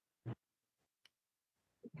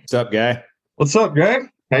What's up, guy? What's up, Greg?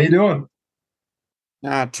 How you doing?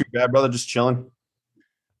 Not too bad, brother. Just chilling.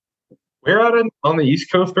 Where on the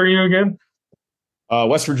East Coast are you again?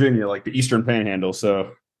 West Virginia, like the Eastern Panhandle.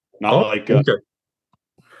 So not Oh, like okay.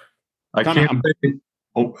 I kind of. can't say.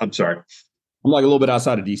 Oh, I'm sorry. I'm like a little bit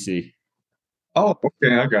outside of DC. Oh,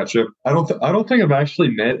 okay, I got you. I don't think I've actually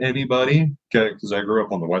met anybody, okay, because I grew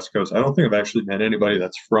up on the West Coast. I don't think I've actually met anybody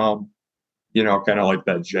that's from, kind of like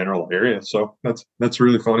that general area. So that's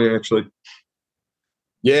really funny, actually.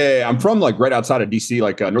 Yeah, I'm from like right outside of DC,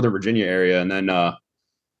 like Northern Virginia area, and then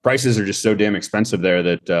prices are just so damn expensive there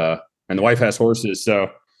that. And the wife has horses, so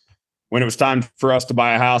when it was time for us to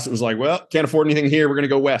buy a house, it was like, well, can't afford anything here. We're gonna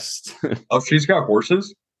go west. Oh, she's got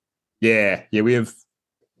horses. Yeah. We have.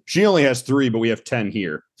 She only has three, but we have 10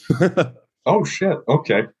 here. Oh shit.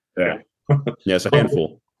 Okay. Yeah, yeah, it's a What,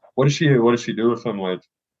 handful. what does she do with them? Like,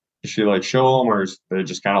 does she like show them, or is they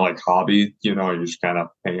just kind of like hobby? You just kind of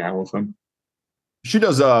hang out with them. She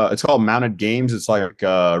does it's called mounted games. It's like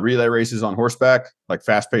relay races on horseback, like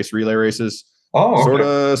fast-paced relay races. Oh, Sort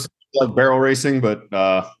okay. of like barrel racing, but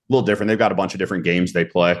a little different. They've got a bunch of different games they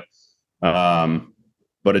play. Um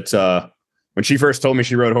but it's when she first told me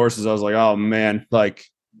she rode horses, I was like, "Oh man, like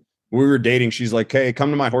we were dating, she's like, "Hey,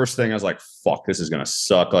 come to my horse thing." I was like, "Fuck, this is going to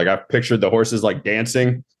suck." Like I pictured the horses like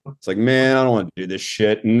dancing. It's like, "Man, I don't want to do this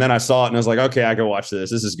shit." And then I saw it and I was like, "Okay, I can watch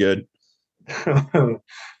this. This is good."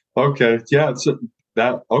 Okay. Yeah.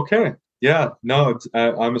 Okay. Yeah. No.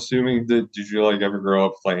 I'm assuming that did you like ever grow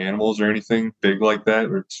up with like animals or anything big like that,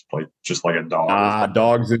 or it's like just like a dog or Uh something?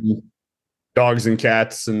 dogs and dogs and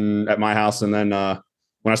cats and at my house. And then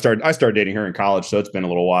when I started dating her in college, so it's been a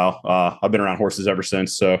little while. I've been around horses ever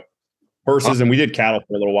since. So Oh, horses, and we did cattle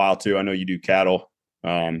for a little while too. I know you do cattle.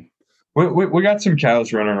 we got some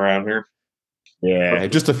cows running around here. Yeah,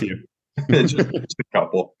 just a few. Just a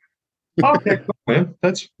couple. Okay, cool, man.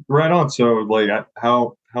 That's right on. So, like,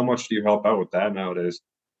 how much do you help out with that nowadays?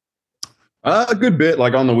 A good bit,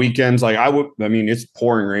 like on the weekends. Like I mean, it's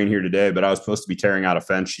pouring rain here today, but I was supposed to be tearing out a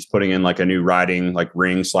fence. She's putting in like a new riding like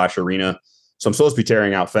ring slash arena, so I'm supposed to be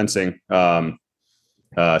tearing out fencing.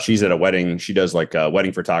 She's at a wedding. She does like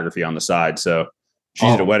wedding photography on the side, so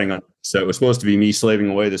she's at a Oh, wedding. So it was supposed to be me slaving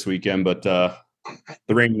away this weekend, but the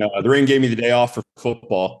ring gave me the day off for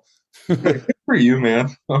football. good for you, man.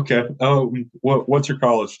 Okay. Oh, what's your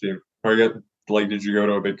college team? Or get like, did you go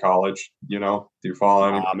to a big college? Do you follow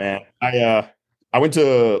any? Ah man, I went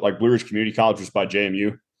to like Blue Ridge Community College, just by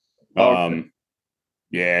JMU. Oh, Um,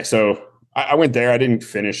 yeah, so I went there. I didn't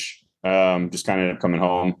finish. Just kind of ended up coming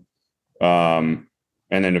home. Um,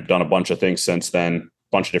 and then have done a bunch of things since then, a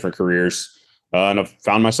bunch of different careers, and I've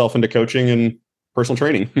found myself into coaching and personal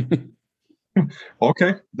training.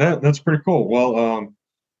 okay. That's pretty cool. Well,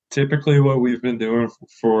 typically what we've been doing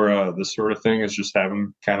for this sort of thing is just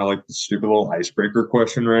having kind of like the stupid little icebreaker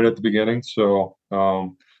question right at the beginning. So,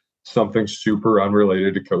 something super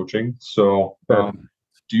unrelated to coaching. So, Sure.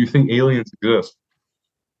 do you think aliens exist?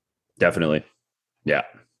 Definitely, yeah.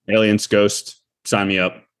 Aliens, Ghost, sign me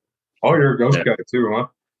up. Oh, you're a ghost Yeah. guy too,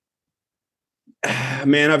 huh?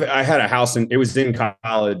 Man, I had a house and it was in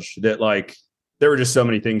college that like there were just so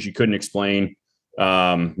many things you couldn't explain.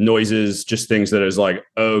 Noises, just things that is like,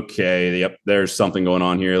 okay, yep, there's something going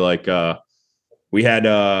on here. Like we had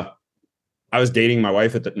I was dating my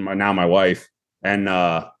wife now my wife, and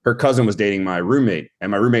her cousin was dating my roommate, and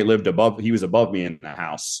my roommate lived above. He was above me in the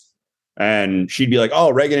house, and she'd be like, "Oh,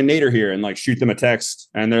 Reagan and Nate are here," and like shoot them a text,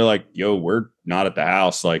 and they're like, "Yo, we're not at the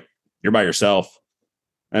house. Like, you're by yourself."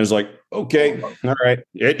 And I was like, "Okay, all right."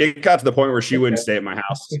 It got to the point where she wouldn't stay at my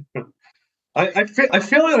house. I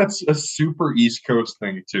feel like that's a super East Coast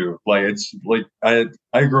thing too. Like it's like I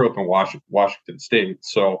grew up in Washington State,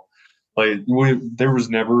 so like there was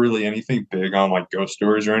never really anything big on like ghost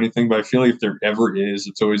stories or anything. But I feel like if there ever is,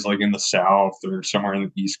 it's always like in the South or somewhere in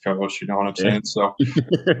the East Coast. You know what I'm Yeah. saying? So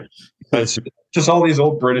it's just all these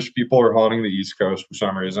old British people are haunting the East Coast for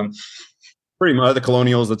some reason. Pretty much the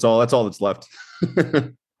colonials. That's all. That's all that's left.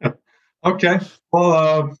 Okay,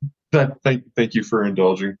 well, thank you for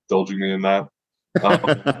indulging me in that.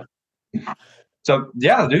 Um, So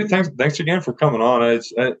yeah, dude, thanks again for coming on.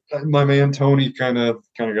 My man Tony kind of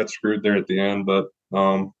got screwed there at the end, but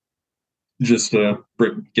just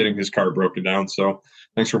getting his car broken down. So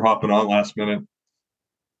thanks for hopping on last minute.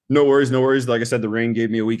 No worries, no worries. Like I said, the rain gave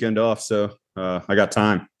me a weekend off, so I got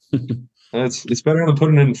time. It's better than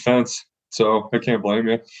putting it in fence. So I can't blame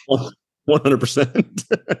you.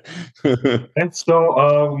 100%. And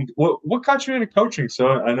so, what got you into coaching? So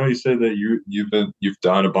I know you said that you've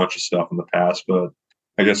done a bunch of stuff in the past, but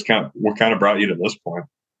I guess what kind of brought you to this point?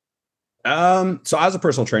 So I was a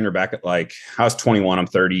personal trainer back at like, I was 21, I'm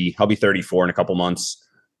 30, I'll be 34 in a couple months.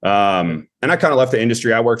 And I kind of left the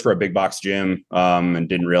industry. I worked for a big box gym, and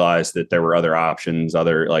didn't realize that there were other options,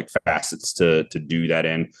 other like facets to do that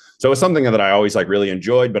in. So it was something that I always like really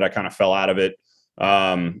enjoyed, but I kind of fell out of it.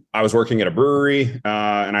 I was working at a brewery,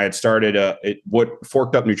 and I had started what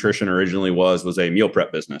Fork'dUp Nutrition originally was a meal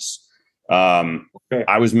prep business. Okay.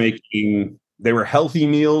 I was making, they were healthy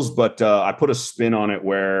meals, but I put a spin on it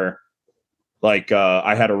where like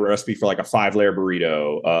I had a recipe for like a 5-layer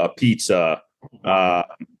burrito, pizza,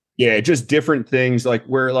 yeah, just different things like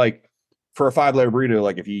where like for a 5-layer burrito,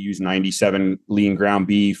 like if you use 97 lean ground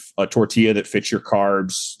beef, a tortilla that fits your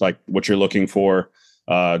carbs, like what you're looking for,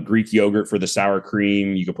 Greek yogurt for the sour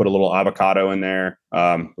cream. You could put a little avocado in there,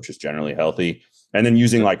 which is generally healthy. And then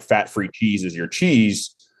using like fat-free cheese as your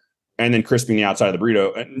cheese and then crisping the outside of the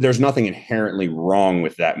burrito. There's nothing inherently wrong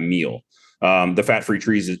with that meal. The fat-free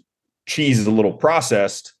cheese is a little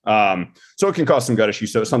processed, so it can cause some gut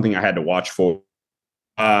issues. So it's something I had to watch for.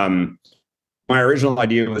 Um, my original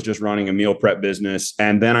idea was just running a meal prep business,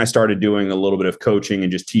 and then I started doing a little bit of coaching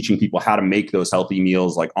and just teaching people how to make those healthy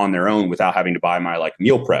meals like on their own without having to buy my like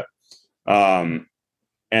meal prep. And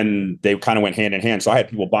they kind of went hand in hand. So I had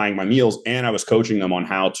people buying my meals, and I was coaching them on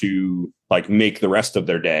how to like make the rest of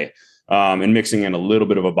their day, and mixing in a little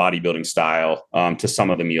bit of a bodybuilding style to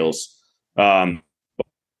some of the meals. Giving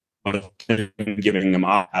them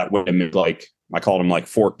out like I called them like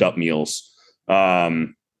forked up meals.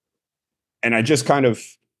 And I just kind of,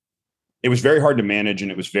 it was very hard to manage, and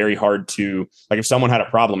it was very hard to like if someone had a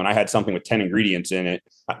problem and I had something with 10 ingredients in it,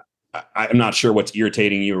 I'm not sure what's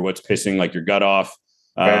irritating you or what's pissing like your gut off.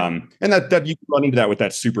 And that you can run into that with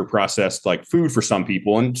that super processed like food for some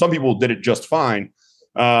people, and some people did it just fine.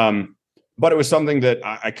 But it was something that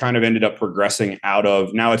I kind of ended up progressing out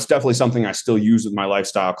of. Now it's definitely something I still use with my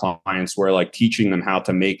lifestyle clients, where like teaching them how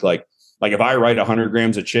to make like if I write 100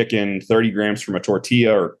 grams of chicken, 30 grams from a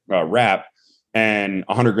tortilla or wrap, and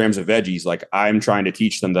 100 grams of veggies, like I'm trying to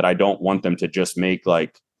teach them that I don't want them to just make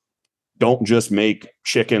like, don't just make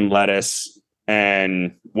chicken, lettuce,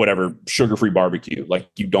 and whatever sugar-free barbecue. Like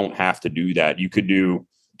you don't have to do that. You could do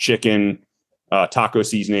chicken, taco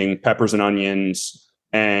seasoning, peppers and onions,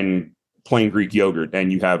 and plain Greek yogurt,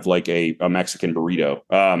 and you have like a Mexican burrito.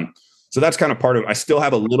 So that's kind of part of it. I still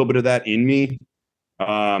have a little bit of that in me.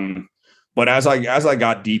 But as I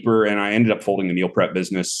got deeper, and I ended up folding the meal prep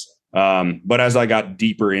business. But as I got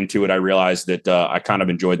deeper into it, I realized that I kind of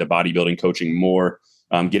enjoyed the bodybuilding coaching more,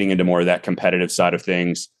 getting into more of that competitive side of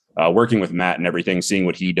things, working with Matt and everything, seeing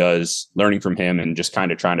what he does, learning from him, and just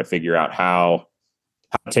kind of trying to figure out how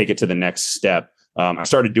to take it to the next step. I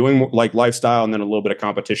started doing like lifestyle and then a little bit of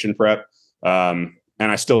competition prep. And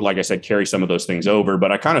I still, like I said, carry some of those things over,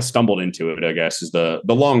 but I kind of stumbled into it, I guess is the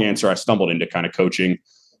long answer. I stumbled into kind of coaching.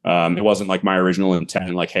 It wasn't like my original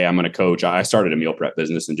intent, like, hey, I'm going to coach. I started a meal prep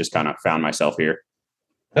business and just kind of found myself here.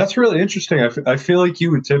 That's really interesting. I feel like you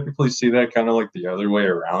would typically see that kind of like the other way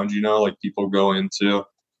around, like people go into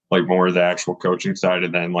like more of the actual coaching side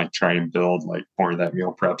and then like try and build like more of that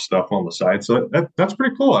meal prep stuff on the side. So that's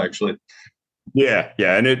pretty cool, actually. Yeah.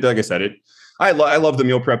 Yeah. And it, like I said, I love the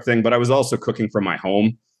meal prep thing, but I was also cooking from my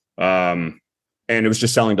home. And it was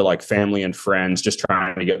just selling to like family and friends, just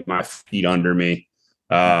trying to get my feet under me.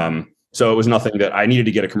 So it was nothing that I needed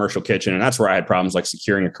to get a commercial kitchen. And that's where I had problems like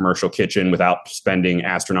securing a commercial kitchen without spending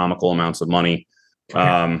astronomical amounts of money.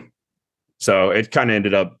 So it kind of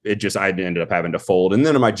ended up, I ended up having to fold. And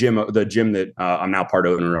then my gym, the gym that I'm now part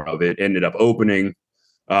owner of, it ended up opening.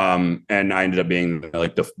 And I ended up being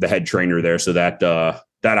like the head trainer there. So that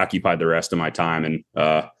occupied the rest of my time. And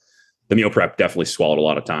the meal prep definitely swallowed a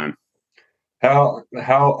lot of time. How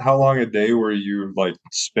long a day were you like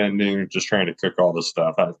spending just trying to cook all this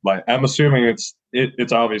stuff? I'm assuming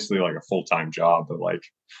it's obviously like a full-time job, but like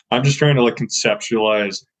I'm just trying to like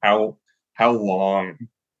conceptualize how long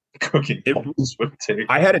cooking would take.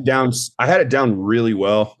 I had it down really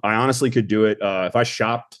well. I honestly could do it. If I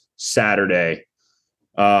shopped Saturday,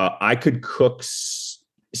 I could cook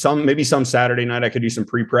maybe some Saturday night. I could do some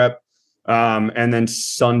pre-prep. And then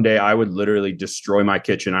Sunday I would literally destroy my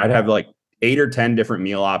kitchen. I'd have like 8 or 10 different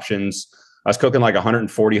meal options. I was cooking like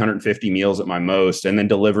 140, 150 meals at my most, and then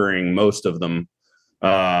delivering most of them.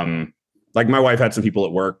 Like my wife had some people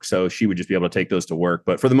at work, so she would just be able to take those to work.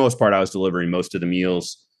 But for the most part, I was delivering most of the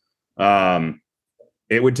meals.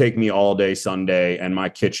 It would take me all day Sunday, and my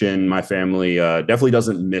kitchen, my family definitely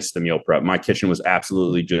doesn't miss the meal prep. My kitchen was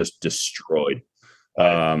absolutely just destroyed.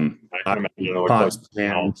 I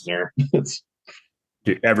imagine, there.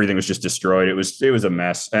 Dude, everything was just destroyed. It was a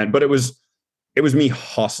mess. But it was it was me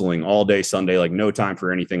hustling all day Sunday, like no time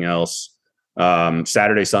for anything else.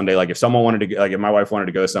 Saturday, Sunday, like if someone wanted to, like if my wife wanted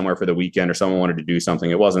to go somewhere for the weekend or someone wanted to do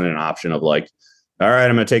something, it wasn't an option of like, all right,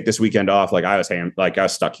 I'm going to take this weekend off. Like I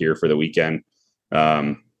was stuck here for the weekend.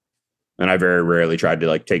 And I very rarely tried to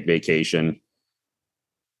like take vacation.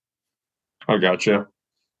 I gotcha.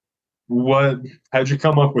 How'd you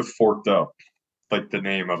come up with Fork'dUp? Like the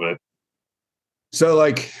name of it? So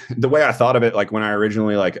like the way I thought of it, like when I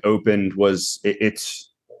originally like opened was it's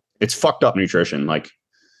fucked up nutrition. Like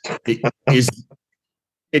it is,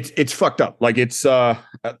 it's fucked up. Like it's some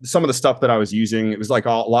of the stuff that I was using, it was like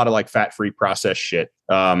a lot of like fat-free processed shit.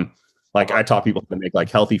 Like I taught people how to make like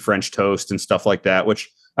healthy French toast and stuff like that,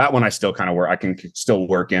 which that one I still kind of work. I can still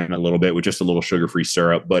work in a little bit with just a little sugar-free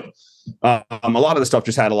syrup. But a lot of the stuff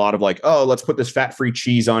just had a lot of like, oh, let's put this fat-free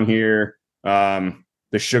cheese on here.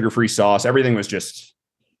 The sugar-free sauce, everything was just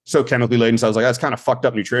so chemically laden. So I was like, that's kind of fucked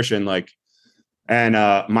up nutrition. Like, and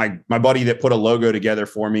my buddy that put a logo together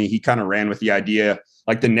for me, he kind of ran with the idea,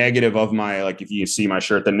 like the negative of my, like if you see my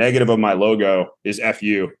shirt, the negative of my logo is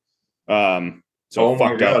FU. So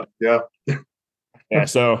fucked up. Yeah. Yeah.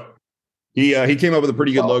 So he came up with a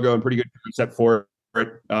pretty good logo and pretty good concept for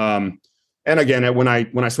it. And again, when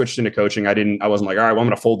I switched into coaching, I wasn't like, all right, well, I'm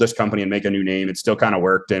going to fold this company and make a new name. It still kind of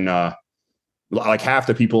worked. And like half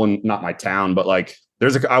the people in not my town, but like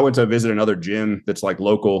I went to visit another gym that's like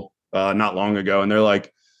local not long ago. And they're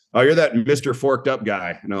like, oh, you're that Mr. Fork'dUp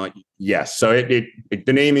guy. And I'm like, yes. So it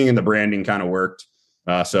the naming and the branding kind of worked.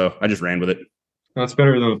 So I just ran with it. That's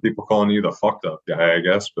better than people calling you the fucked up guy, I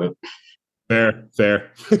guess, but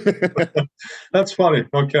fair. That's funny.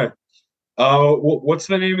 Okay. What's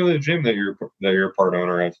the name of the gym that you're a part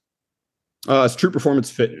owner of? It's True Performance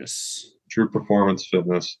Fitness. True Performance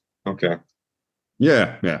Fitness. Okay.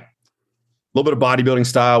 Yeah. A little bit of bodybuilding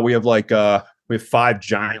style. We have like we have 5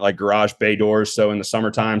 giant like garage bay doors. So in the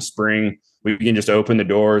summertime, spring, we can just open the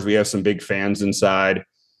doors. We have some big fans inside.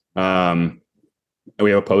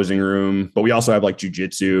 We have a posing room, but we also have like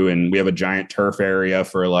jujitsu, and we have a giant turf area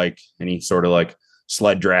for like any sort of like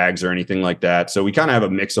sled drags or anything like that. So we kind of have a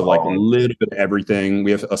mix of like a little bit of everything.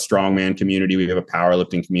 We have a strongman community. We have a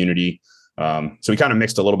powerlifting community. So we kind of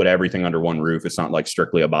mixed a little bit of everything under one roof. It's not like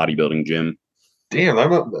strictly a bodybuilding gym. Damn,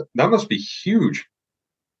 that must be huge.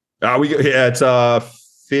 It's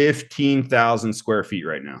 15,000 square feet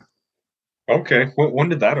right now. Okay. When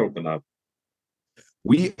did that open up?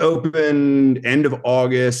 We opened end of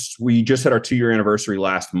August. We just had our 2-year anniversary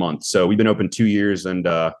last month. So we've been open 2 years, and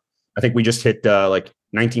I think we just hit like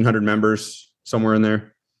 1,900 members, somewhere in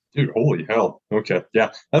there. Dude, holy hell. Okay. Yeah,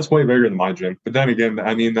 that's way bigger than my gym. But then again,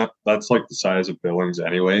 I mean, that's like the size of Billings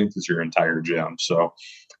anyway. It's your entire gym. So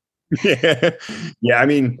yeah. I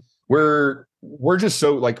mean, we're just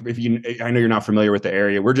so like, I know you're not familiar with the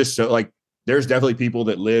area. We're just so like, there's definitely people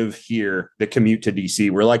that live here that commute to DC.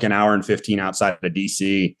 We're like an hour and 15 outside of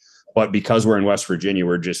DC, but because we're in West Virginia,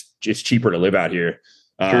 it's cheaper to live out here.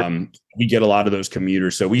 Sure. We get a lot of those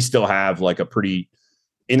commuters. So we still have like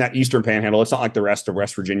in that Eastern Panhandle. It's not like the rest of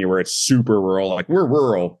West Virginia where it's super rural. Like we're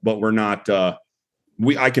rural, but we're not,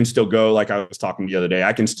 I can still go, like I was talking the other day,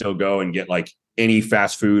 I can still go and get like any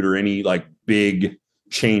fast food or any like big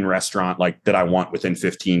chain restaurant like that I want within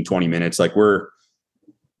 15, 20 minutes. Like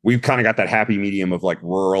we've kind of got that happy medium of like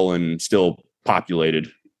rural and still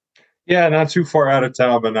populated. Yeah, not too far out of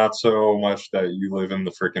town, but not so much that you live in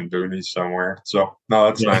the freaking boonies somewhere. So no,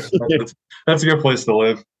 that's nice. That's a good place to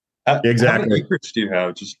live. Exactly. How many acres do you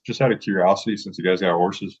have? Just out of curiosity, since you guys got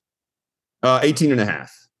horses. 18 and a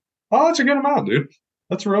half. Oh, that's a good amount, dude.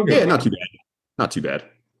 That's a real good amount. Not too bad. Not too bad.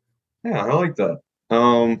 Yeah, I like that.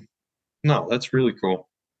 No, that's really cool.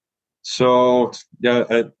 So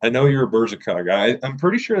yeah, I know you're a Berserker guy. I'm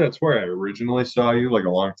pretty sure that's where I originally saw you, like a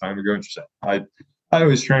long time ago. Just I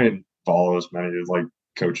always try and follow as many like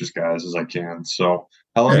coaches guys as I can. So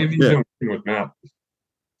how long have you been working with Matt?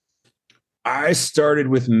 I started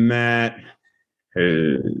with Matt.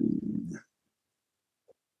 I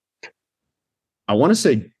want to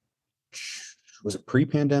say, was it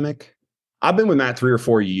pre-pandemic? I've been with Matt 3 or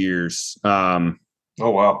 4 years. Oh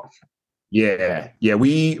wow. Yeah.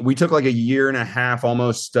 We took like a year and a half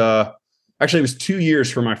almost. Actually, it was 2 years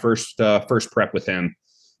for my first prep with him.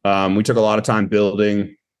 We took a lot of time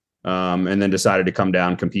building, and then decided to come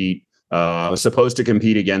down, compete. I was supposed to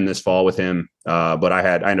compete again this fall with him, but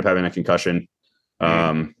I ended up having a concussion,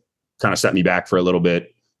 kind of set me back for a little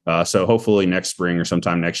bit. So hopefully next spring or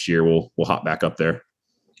sometime next year, we'll hop back up there.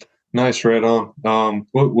 Nice, right on.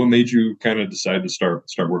 What made you kind of decide to start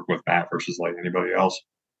working with Matt versus like anybody else?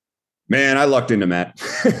 Man, I lucked into Matt.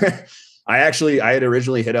 I had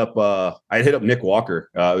originally hit up I hit up Nick Walker.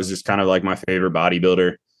 It was just kind of like my favorite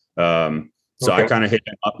bodybuilder. So I Okay. kind of hit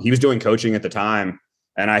him up. He was doing coaching at the time,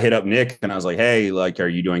 and I hit up Nick and I was like, "Hey, like, are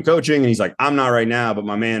you doing coaching?" And he's like, "I'm not right now, but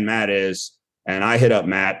my man Matt is." And I hit up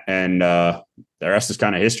Matt, and the rest is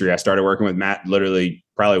kind of history. I started working with Matt literally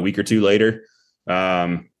probably a week or two later.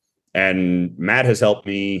 Um, and Matt has helped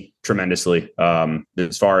me tremendously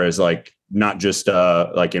as far as like not just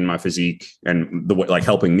like in my physique and the way like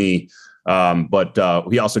helping me, but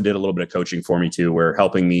he also did a little bit of coaching for me too, where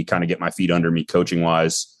helping me kind of get my feet under me coaching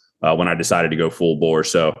wise when I decided to go full bore.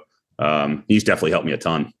 So he's definitely helped me a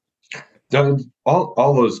ton.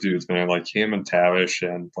 All those dudes, man, like him and Tavish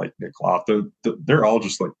and like Nick Loft, they're all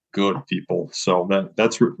just like good people. So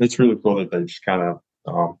that's really cool that they just kind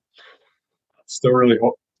of still really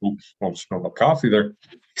almost smell like coffee there.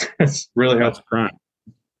 It's really That's helped crime.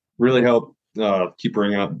 keep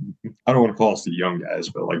bringing up. I don't want to call us the young guys,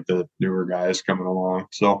 but like the newer guys coming along.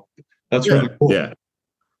 So that's Yeah, really cool. yeah.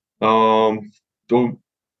 So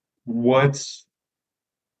what's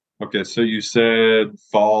okay? So you said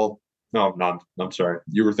fall. No, not. I'm sorry.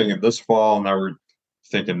 You were thinking this fall, now we're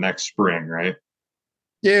thinking next spring, right?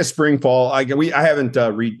 Yeah, spring, fall. I haven't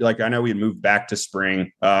like I know we had moved back to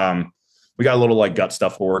spring. We got a little like gut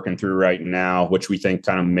stuff we're working through right now, which we think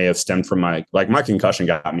kind of may have stemmed from my concussion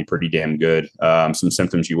got me pretty damn good. Some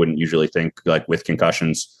symptoms you wouldn't usually think like with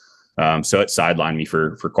concussions. So it sidelined me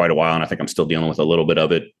for quite a while, and I think I'm still dealing with a little bit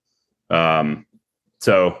of it.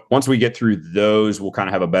 So once we get through those, we'll kind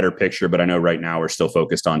of have a better picture. But I know right now we're still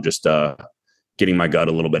focused on just getting my gut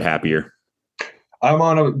a little bit happier. I'm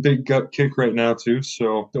on a big gut kick right now too.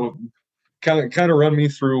 So kind of run me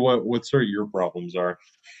through what sort of your problems are.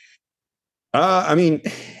 I mean,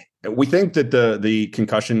 we think that the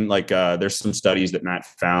concussion, like there's some studies that Matt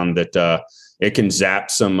found that it can zap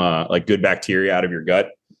some like good bacteria out of your gut,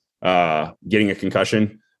 getting a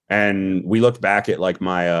concussion. And we looked back at like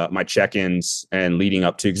my check-ins and leading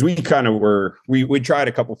up to because we kind of we tried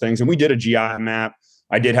a couple things and we did a GI map.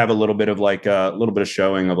 I did have a little bit of like a little bit of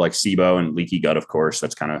showing of like SIBO and leaky gut, of course.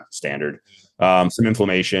 That's kind of standard. Some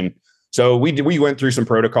inflammation. So we went through some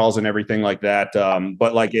protocols and everything like that.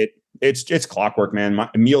 But like it's clockwork, man.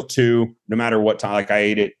 Meal two, no matter what time, like I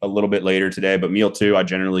ate it a little bit later today, but meal two, I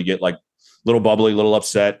generally get like little bubbly, little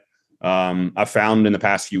upset. I found in the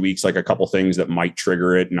past few weeks, like a couple things that might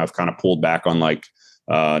trigger it. And I've kind of pulled back on like,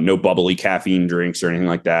 no bubbly caffeine drinks or anything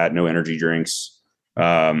like that. No energy drinks.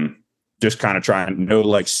 Just kind of trying no,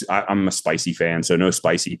 like I'm a spicy fan. So no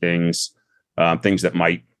spicy things, things that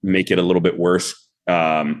might make it a little bit worse.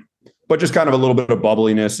 But just kind of a little bit of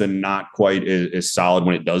bubbliness and not quite as solid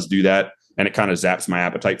when it does do that. And it kind of zaps my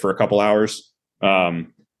appetite for a couple hours.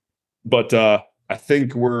 But I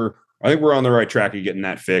think we're on the right track of getting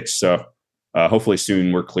that fixed. So hopefully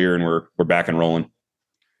soon we're clear and we're back and rolling.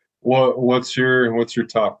 What's your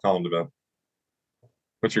top condiment?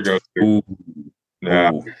 What's your go-to? Ooh,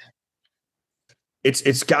 Yeah. ooh.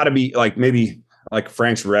 It's got to be like maybe like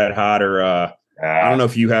Frank's Red Hot or I don't know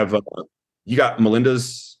if you have you got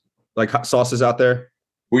Melinda's like hot sauces out there.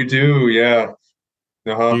 We do, yeah.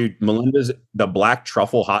 Uh-huh. Dude, Melinda's the black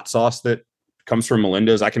truffle hot sauce that comes from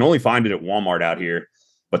Melinda's. I can only find it at Walmart out here,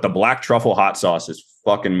 but the black truffle hot sauce is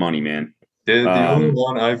fucking money, man. The only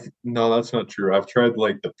one no, that's not true. I've tried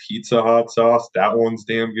like the pizza hot sauce. That one's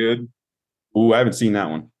damn good. Ooh, I haven't seen that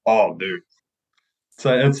one. Oh, dude.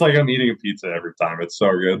 So it's like I'm eating a pizza every time. It's so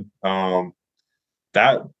good.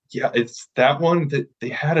 That yeah, it's that one that they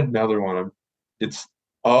had another one. It's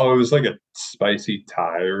it was like a spicy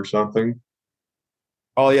Thai or something.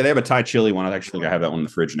 Oh yeah, they have a Thai chili one. I have that one in the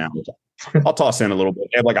fridge now. I'll toss in a little bit.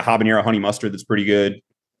 They have like a habanero honey mustard that's pretty good.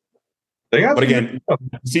 They got But some again,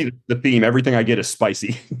 see the theme. Everything I get is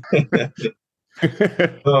spicy.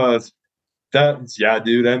 uh, that's yeah,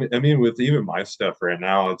 dude. I mean, with even my stuff right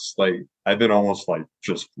now, it's like I've been almost like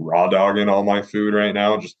just raw dogging all my food right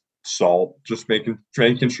now, just salt, just making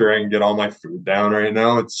sure I can get all my food down right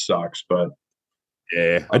now. It sucks, but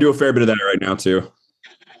Yeah, I do a fair bit of that right now too.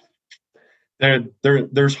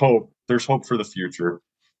 there's hope. There's hope for the future.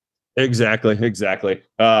 Exactly.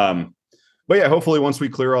 But yeah, hopefully once we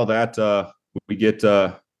clear all that, we get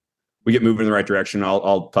moving in the right direction.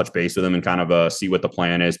 I'll touch base with them and kind of see what the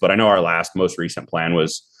plan is. But I know our most recent plan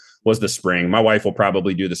was the spring. My wife will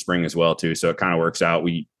probably do the spring as well too, so it kind of works out.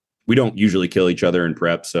 We don't usually kill each other in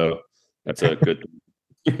prep, so that's a good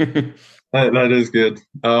thing. That is good.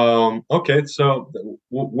 Okay, so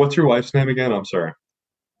what's your wife's name again? I'm sorry.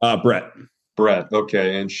 Brett. Brett.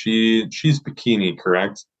 Okay, and she's bikini,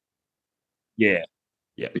 correct? Yeah.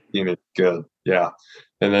 Yeah. Bikini, good. Yeah,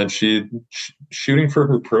 and then shooting for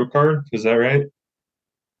her pro card. Is that right?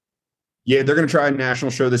 Yeah, they're gonna try a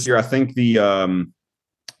national show this year. I think the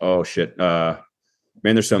oh shit.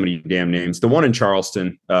 Man, there's so many damn names. The one in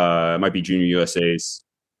Charleston, it might be Junior USA's.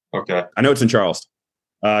 Okay. I know it's in Charleston.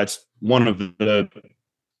 It's one of the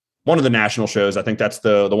national shows. I think that's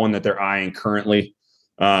the one that they're eyeing currently.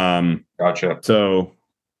 Gotcha. So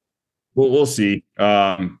we'll see.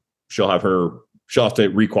 She'll have to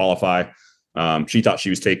requalify. She thought she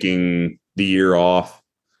was taking the year off,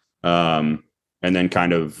 and then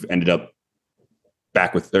kind of ended up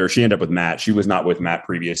she ended up with Matt. She was not with Matt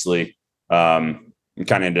previously. And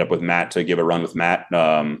kind of ended up with Matt to give a run with Matt.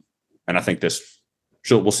 And I think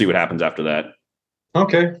we'll see what happens after that.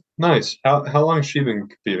 Okay, nice. How long has she been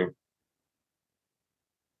competing?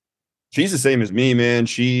 She's the same as me, man.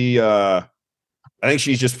 I think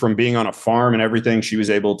she's just from being on a farm and everything. She was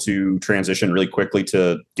able to transition really quickly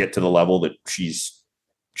to get to the level that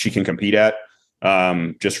she can compete at.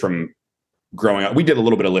 Just from growing up, we did a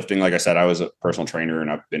little bit of lifting. Like I said, I was a personal trainer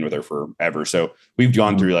and I've been with her forever. So we've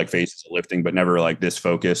gone through like phases of lifting, but never like this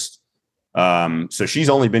focused. So she's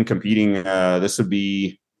only been competing. This would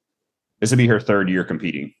be her third year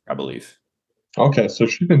competing, I believe. Okay, so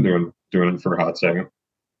she's been doing it for a hot second.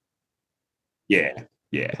 Yeah.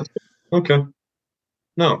 Okay.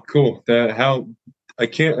 No, cool. I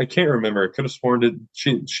can't remember. I could have sworn that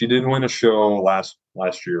she did win a show last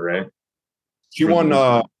year, right? She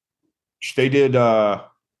won. They did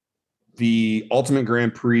the Ultimate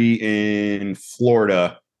Grand Prix in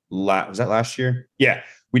Florida. Was that last year? Yeah,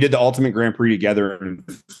 we did the Ultimate Grand Prix together in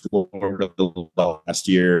Florida last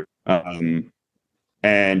year.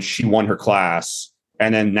 And she won her class.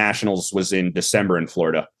 And then Nationals was in December in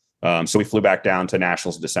Florida. So we flew back down to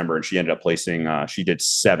Nationals in December, and she ended up placing. She got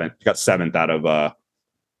seventh out of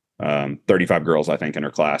 35 girls, I think, in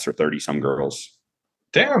her class, or 30 some girls.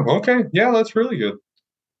 Damn. Okay. Yeah, that's really good.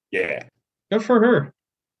 Yeah. Good for her.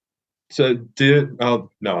 So no,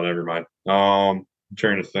 never mind. I'm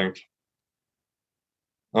trying to think.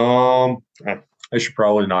 I should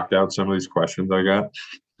probably knock out some of these questions I got.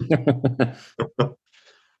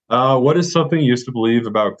 What is something you used to believe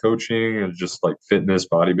about coaching and just like fitness,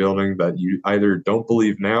 bodybuilding that you either don't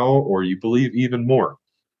believe now or you believe even more?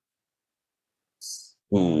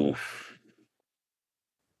 Ooh.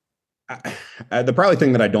 The probably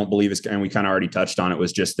thing that I don't believe is, and we kind of already touched on it,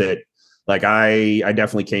 was just that like I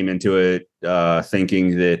definitely came into it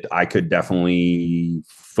thinking that I could definitely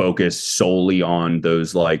focus solely on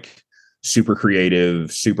those like super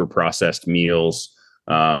creative, super processed meals.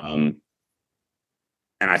 And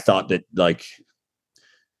I thought that like,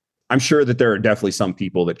 I'm sure that there are definitely some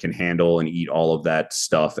people that can handle and eat all of that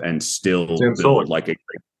stuff and still build like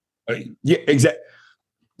yeah, exactly.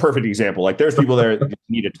 Perfect example. Like there's people there that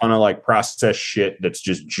need a ton of like processed shit that's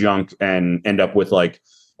just junk and end up with like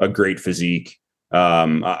a great physique.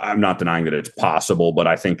 I'm not denying that it's possible, but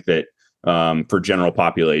I think that for general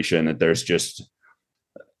population that there's just,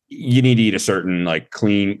 you need to eat a certain like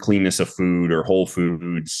cleanness of food or whole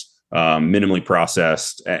foods, minimally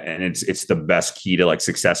processed. And it's the best key to like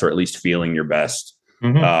success, or at least feeling your best.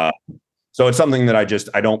 Mm-hmm. So it's something that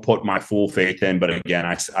I don't put my full faith in, but again,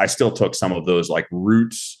 I still took some of those like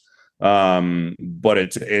roots, but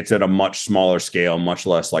it's at a much smaller scale, much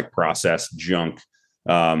less like processed junk.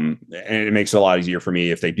 And it makes it a lot easier for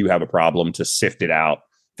me if they do have a problem to sift it out,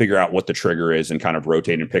 figure out what the trigger is, and kind of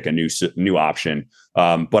rotate and pick a new option.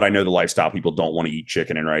 But I know the lifestyle people don't want to eat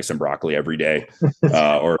chicken and rice and broccoli every day,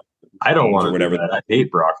 or I don't want to whatever. Do that. I hate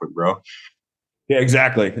broccoli, bro. Yeah,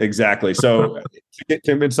 exactly. So to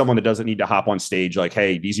convince someone that doesn't need to hop on stage, like,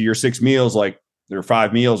 hey, these are your 6 meals, like there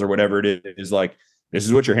 5 meals or whatever it is, like, this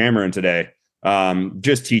is what you're hammering today.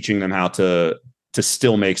 Just teaching them how to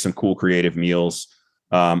still make some cool, creative meals.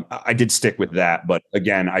 I did stick with that, but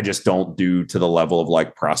again, I just don't do to the level of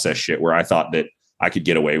like processed shit where I thought that I could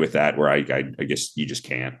get away with that, where I guess you just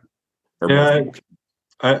can't. Yeah,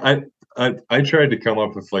 I tried to come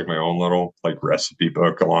up with like my own little like recipe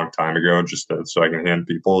book a long time ago, just so I can hand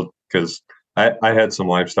people, because I had some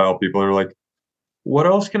lifestyle people who are like, what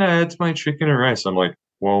else can I add to my chicken and rice? I'm like,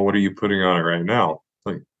 well, what are you putting on it right now?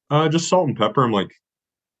 Like, just salt and pepper. I'm like,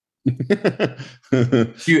 have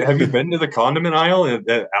you been to the condiment aisle at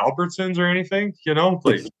Albertsons or anything? You know,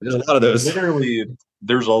 like there's a lot of those. Literally,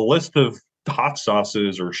 there's a list of hot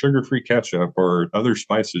sauces or sugar-free ketchup or other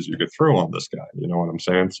spices you could throw on this guy. You know what I'm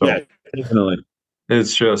saying? So yeah, definitely.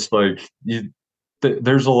 It's just like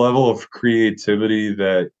there's a level of creativity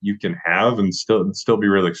that you can have and still be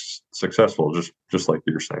really successful, just like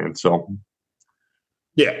you're saying. So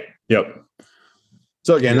yeah, yep.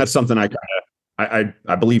 So again, that's something I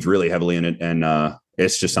believe really heavily in it, and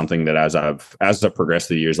it's just something that as I've progressed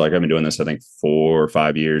through the years, like I've been doing this, I think 4 or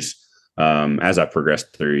 5 years. as I've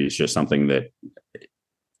progressed through, it's just something that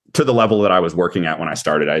to the level that I was working at when I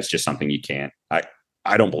started, it's just something you can't,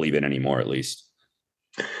 I don't believe in anymore, at least.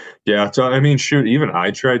 Yeah. So, I mean, shoot, even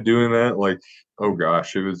I tried doing that. Like, oh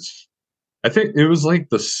gosh, I think it was like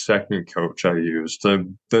the second coach I used.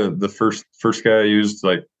 The first guy I used,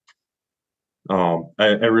 like, I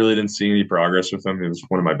really didn't see any progress with him. He was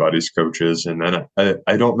one of my buddy's coaches. And then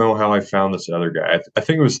I don't know how I found this other guy. I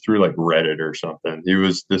think it was through like Reddit or something. He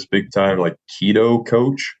was this big time like keto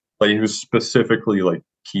coach. Like he was specifically like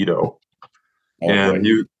keto. Oh And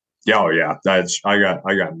boy. yeah, oh yeah,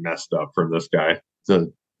 I got messed up from this guy.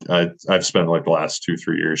 I've spent like the last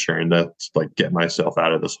 2-3 years trying to like get myself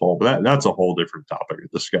out of this hole, but that's a whole different topic of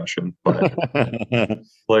discussion. But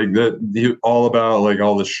like all about like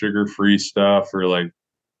all the sugar-free stuff, or like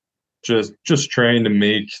just trying to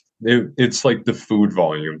make it's like the food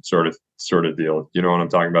volume sort of deal. You know what I'm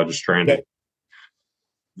talking about? Just trying to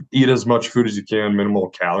eat as much food as you can, minimal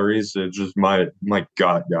calories. It just my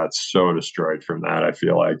gut got so destroyed from that, I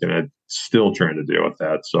feel like, and I'm still trying to deal with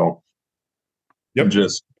that. So Yep.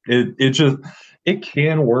 it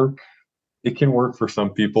can work. It can work for some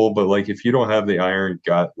people, but like if you don't have the iron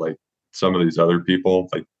gut like some of these other people,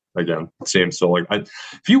 like again, same. So like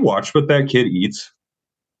if you watch what that kid eats,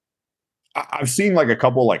 I've seen like a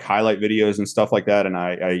couple like highlight videos and stuff like that. And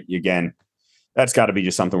I again, that's got to be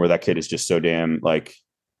just something where that kid is just so damn like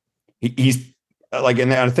he's like,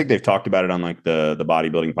 and I think they've talked about it on like the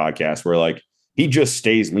bodybuilding podcast where like he just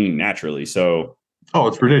stays lean naturally. So oh,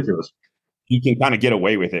 it's ridiculous. he can kind of get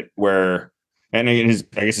away with it where, and I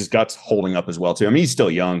guess his gut's holding up as well too. I mean, he's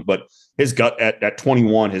still young, but his gut at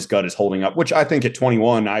 21, his gut is holding up, which I think at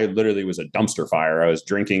 21, I literally was a dumpster fire. I was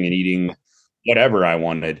drinking and eating whatever I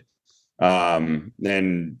wanted. And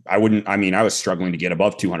I was struggling to get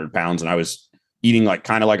above 200 pounds and I was eating like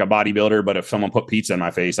kind of like a bodybuilder, but if someone put pizza in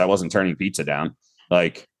my face, I wasn't turning pizza down,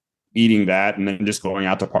 like eating that and then just going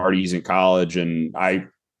out to parties in college. And I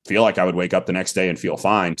feel like I would wake up the next day and feel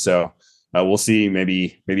fine. So we'll see.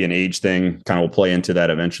 Maybe an age thing kind of will play into that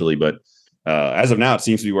eventually. But as of now, it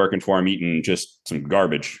seems to be working for him, eating just some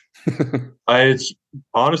garbage. It's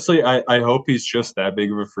honestly, I hope he's just that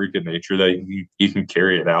big of a freak of nature that he can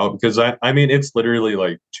carry it out, because I mean, it's literally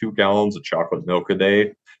like 2 gallons of chocolate milk a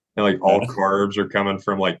day, and like all carbs are coming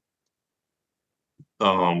from like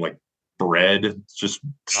bread, just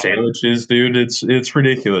sandwiches, dude. It's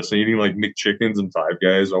ridiculous. Eating like McChickens and Five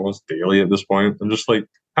Guys almost daily at this point. I'm just like,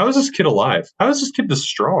 how is this kid alive? How is this kid this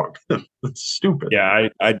strong? That's stupid. Yeah,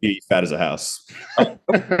 I'd be fat as a house.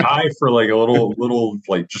 I for like a little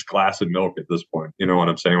like just glass of milk at this point. You know what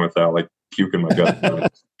I'm saying, without like puking my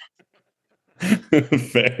gut.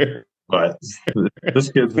 Fair. But this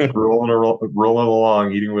kid's just rolling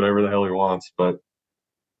along, eating whatever the hell he wants. But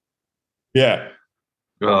Yeah.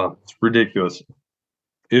 it's ridiculous.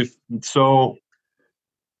 If so,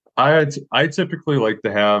 I typically like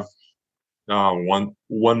to have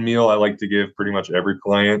one meal I like to give pretty much every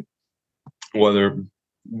client, whether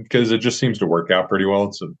because it just seems to work out pretty well.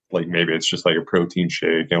 It's like maybe it's just like a protein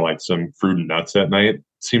shake and like some fruit and nuts at night. It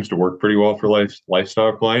seems to work pretty well for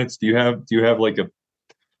lifestyle clients. Do you have like a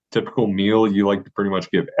typical meal you like to pretty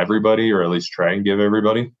much give everybody, or at least try and give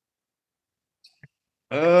everybody?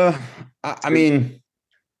 I mean,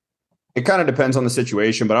 it kind of depends on the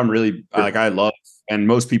situation, but I'm really like, I love, and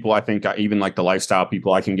most people, I think, even like the lifestyle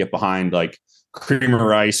people, I can get behind like cream of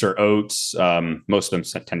rice or oats. Most of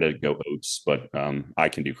them tend to go oats, but I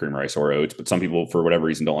can do cream of rice or oats. But some people, for whatever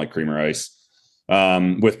reason, don't like cream of rice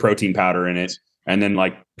with protein powder in it. And then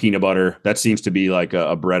like peanut butter, that seems to be like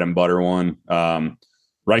a bread and butter one.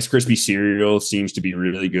 Rice Krispie cereal seems to be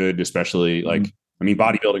really good, especially like, I mean,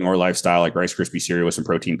 bodybuilding or lifestyle, like Rice Krispie cereal with some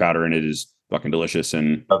protein powder in it is fucking delicious.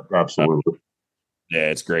 And Absolutely.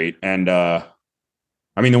 yeah, it's great. And I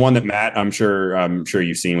mean, the one that Matt, I'm sure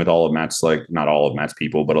you've seen with all of Matt's, like not all of Matt's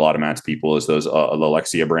people, but a lot of Matt's people, is those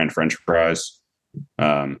Alexia brand French fries.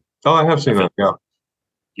 Oh, I have seen that. Yeah.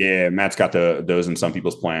 Yeah, Matt's got those in some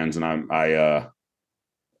people's plans, and I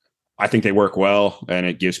think they work well, and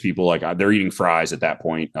it gives people like they're eating fries at that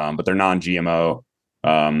point, but they're non-GMO,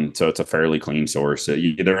 so it's a fairly clean source.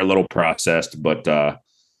 They're a little processed, but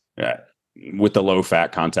with the low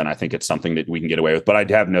fat content, I think it's something that we can get away with. But I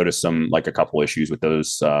have noticed a couple issues with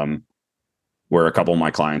those, where a couple of my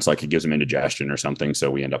clients, like, it gives them indigestion or something, so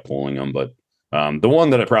we end up pulling them. But the one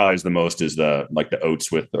that it probably is the most is the oats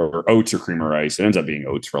or oats or cream of rice. It ends up being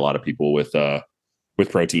oats for a lot of people with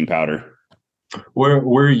protein powder. Where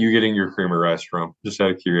are you getting your cream of rice from? Just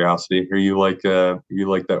out of curiosity. Are you like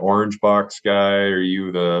the orange box guy? Are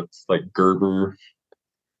you the like Gerber?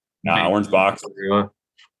 Orange box.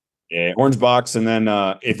 Yeah, orange box. And then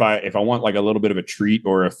if I want like a little bit of a treat,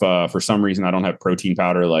 or if for some reason I don't have protein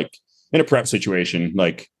powder, like in a prep situation,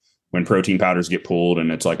 like when protein powders get pulled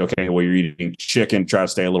and it's like, okay, well, you're eating chicken, try to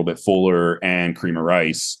stay a little bit fuller, and cream of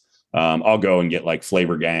rice. I'll go and get like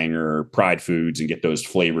Flavor Gang or Pride Foods and get those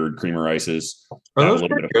flavored cream of rices. Are those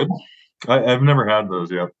pretty good? I've never had those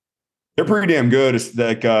yet. They're pretty damn good. It's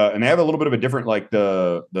like, and they have a little bit of a different, like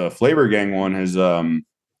the Flavor Gang one is,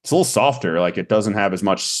 it's a little softer. Like it doesn't have as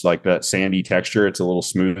much like that sandy texture. It's a little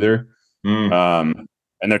smoother. And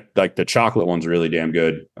they're like the chocolate one's really damn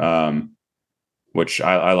good. Which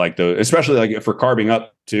I like those, especially like for carbing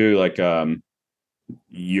up too. Like,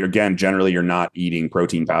 you again, generally you're not eating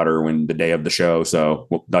protein powder when the day of the show. So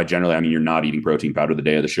like generally, I mean, you're not eating protein powder the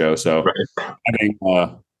day of the show. So right.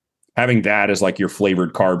 Having that as like your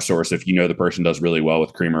flavored carb source, if you know the person does really well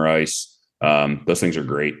with cream or ice, those things are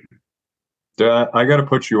great. I got to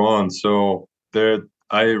put you on. So there,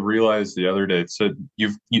 I realized the other day, it said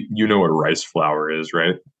you know what rice flour is,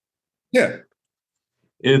 right? Yeah.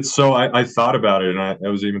 It's so I thought about it, and I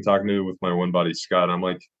was even talking to it with my one buddy Scott. I'm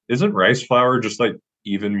like, isn't rice flour just like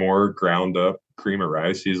even more ground up cream of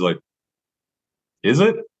rice? He's like, is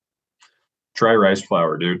it? Try rice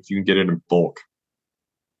flour, dude. You can get it in bulk.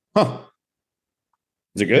 Huh.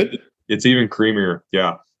 Is it good? It's even creamier.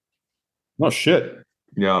 Yeah. Oh shit.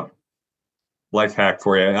 Yeah. Life hack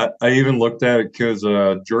for you. I even looked at it because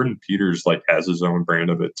Jordan Peters like has his own brand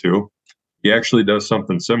of it too. He actually does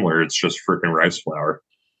something similar. It's just freaking rice flour.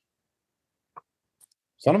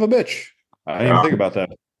 Son of a bitch. I didn't even think about that.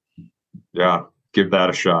 Yeah. Give that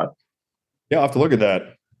a shot. Yeah, I'll have to look at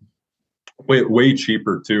that. Way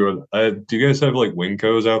cheaper too. Do you guys have like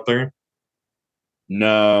Wincos out there?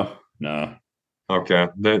 No. Okay.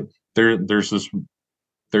 There's this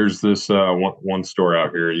one store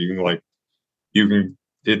out here. You can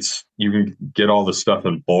get all the stuff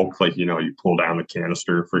in bulk. Like, you pull down the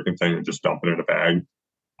canister freaking thing and just dump it in a bag.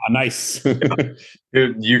 Oh, nice.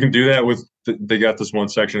 You can do that with, they got this one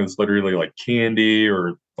section that's literally like candy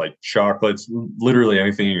or like chocolates, literally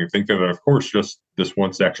anything you can think of. And of course, just this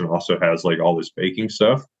one section also has like all this baking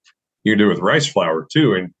stuff. You can do it with rice flour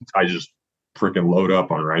too. And I just freaking load up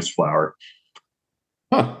on rice flour.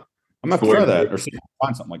 Huh. I'm going to try that or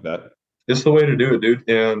find something like that. It's the way to do it, dude.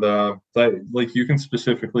 And like you can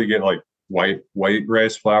specifically get like white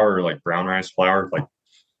rice flour or like brown rice flour. Like,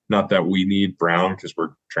 not that we need brown because we're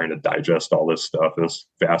trying to digest all this stuff as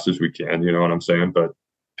fast as we can. You know what I'm saying? But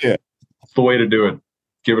yeah, it's the way to do it.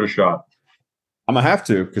 Give it a shot. I'm gonna have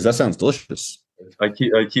to because that sounds delicious. I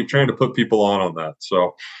keep trying to put people on that.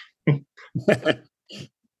 So,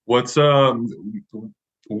 what's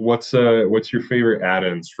your favorite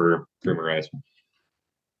add-ins for cream of rice?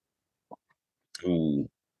 Ooh.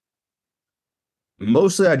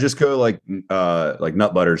 Mostly I just go like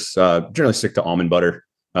nut butters. Generally stick to almond butter.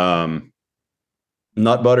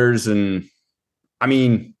 Nut butters, and I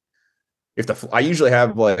mean, I usually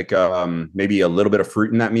have like maybe a little bit of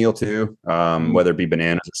fruit in that meal too, whether it be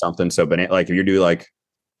bananas or something. So like if you do like,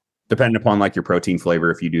 depending upon like your protein flavor,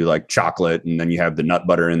 if you do like chocolate and then you have the nut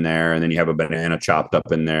butter in there and then you have a banana chopped up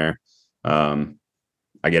in there, I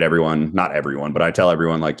get not everyone, but I tell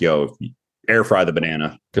everyone like, yo, air fry the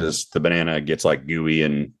banana because the banana gets like gooey,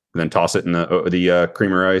 and then toss it in the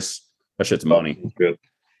cream of rice. That shit's money. Good.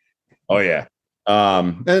 Oh yeah.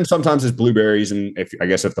 And sometimes it's blueberries, and if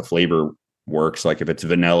the flavor works, like if it's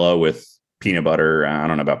vanilla with peanut butter, I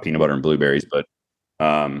don't know about peanut butter and blueberries, but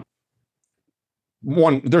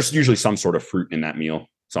there's usually some sort of fruit in that meal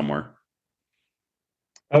somewhere.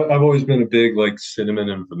 I've always been a big like cinnamon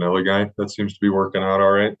and vanilla guy. That seems to be working out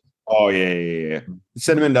all right. Oh yeah.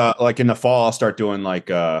 Cinnamon, like in the fall, I'll start doing like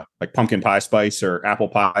pumpkin pie spice or apple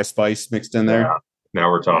pie spice mixed in there. Yeah, now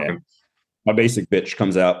we're talking. Yeah. My basic bitch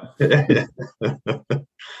comes out.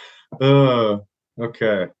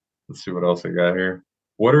 Okay. Let's see what else I got here.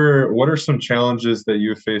 What are some challenges that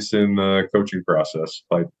you face in the coaching process?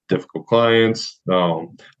 Like difficult clients?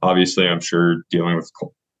 Obviously, I'm sure dealing with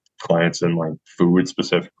clients in like food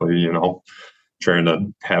specifically. Trying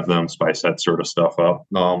to have them spice that sort of stuff up.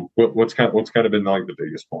 What's kind of been like the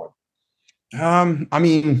biggest one? I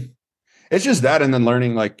mean, it's just that, and then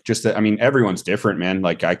learning like just that. I mean, everyone's different, man.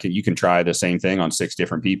 Like you can try the same thing on 6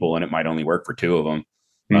 different people, and it might only work for 2 of them.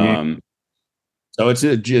 Mm-hmm. So it's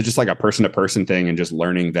just like a person to person thing, and just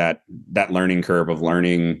learning that learning curve of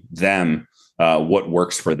learning them, what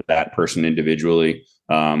works for that person individually.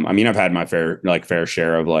 I mean, I've had my fair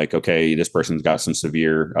share of like, okay, this person's got some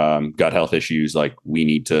severe gut health issues. Like we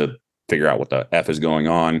need to figure out what the F is going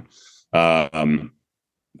on.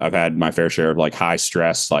 I've had my fair share of like high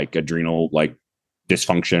stress, like adrenal, like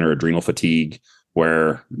dysfunction or adrenal fatigue.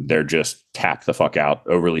 where they're just tap the fuck out,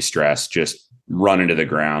 overly stressed, just run into the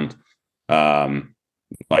ground,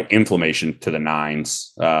 like inflammation to the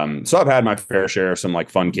nines. So I've had my fair share of some like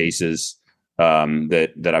fun cases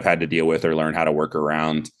that I've had to deal with or learn how to work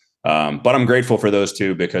around. But I'm grateful for those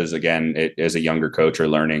too, because again, as a younger coach or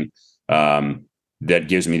learning, that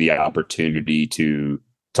gives me the opportunity to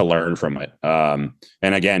learn from it. And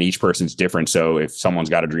again, each person's different. So if someone's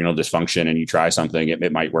got adrenal dysfunction and you try something,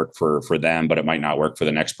 it might work for them, but it might not work for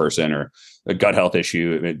the next person, or a gut health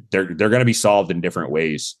issue. They're going to be solved in different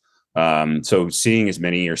ways. So seeing as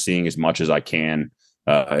many or seeing as much as I can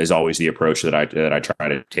is always the approach that I try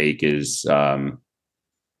to take. Is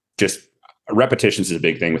just repetitions is a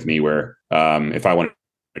big thing with me, where if I want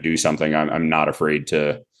to do something, I'm not afraid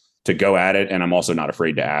to go at it. And I'm also not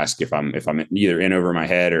afraid to ask if I'm either in over my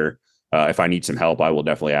head, or if I need some help. I will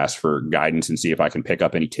definitely ask for guidance and see if I can pick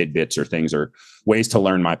up any tidbits or things or ways to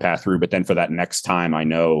learn my path through. But then for that next time, I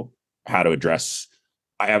know how to address.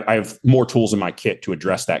 I have more tools in my kit to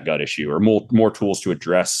address that gut issue, or more tools to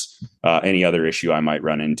address any other issue I might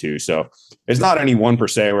run into. So it's not any one per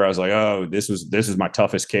se where I was like, oh, this is my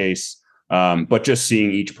toughest case. But just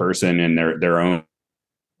seeing each person and their own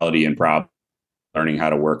quality and problem, learning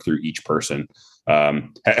how to work through each person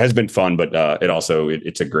has been fun. But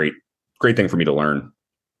it's a great thing for me to learn.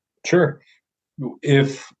 Sure.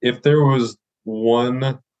 If there was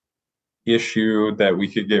one issue that we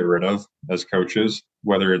could get rid of as coaches,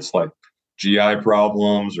 whether it's like GI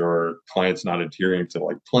problems or clients not adhering to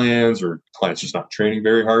like plans or clients just not training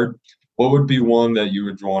very hard, what would be one that you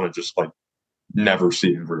would want to just like never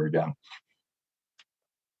see ever again?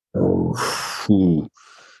 Oh,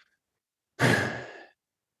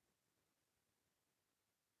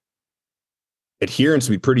 adherence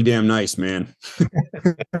would be pretty damn nice, man.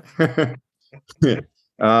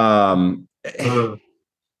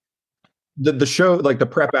 The show, like the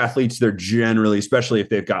prep athletes, they're generally, especially if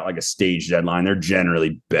they've got like a stage deadline, they're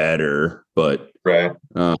generally better. But right,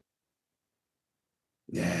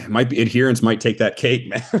 yeah, adherence might take that cake,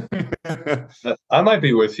 man. I might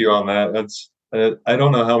be with you on that. That's I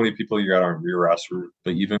don't know how many people you got on your roster,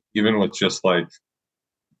 but even with just like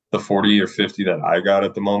the 40 or 50 that I got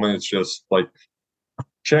at the moment, it's just like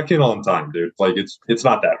check in on time, dude. Like it's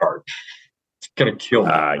not that hard. It's gonna kill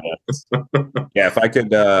me. Yes. Yeah, if I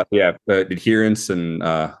could, adherence and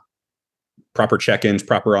proper check-ins,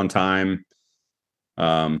 proper on time,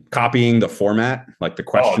 copying the format, like the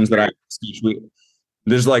questions that I ask each week.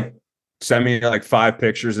 There's like, send me like 5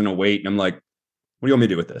 pictures and a weight, and I'm like, what do you want me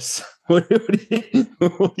to do with this?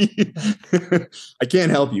 I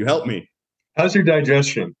can't help you. Help me. How's your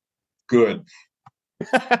digestion? Good.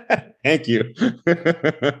 Thank you.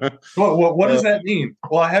 What does that mean?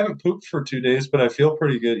 Well, I haven't pooped for 2 days, but I feel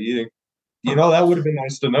pretty good eating. That would have been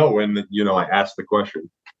nice to know when I asked the question.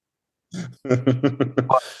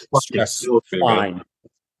 Stress fine.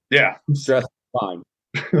 Yeah, stress fine.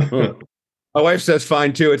 My wife says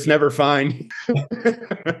fine too. It's never fine.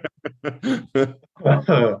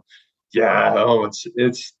 Yeah. Oh, it's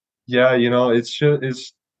yeah. I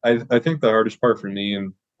think the hardest part for me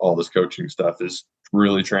and all this coaching stuff is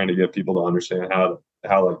really trying to get people to understand how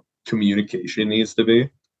like communication needs to be,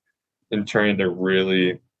 and trying to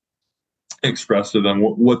really express to them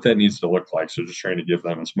what that needs to look like. So just trying to give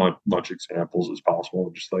them as much examples as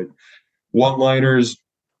possible. Just like one-liners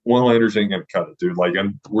ain't gonna cut it, dude. Like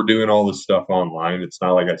we're doing all this stuff online. It's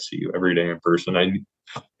not like I see you every day in person. I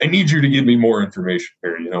need you to give me more information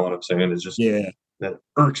here. You know what I'm saying? It's just that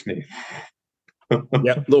irks me.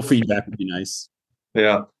 Yeah, a little feedback would be nice.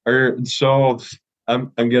 Yeah. So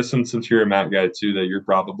I'm guessing since you're a Matt guy too, that you're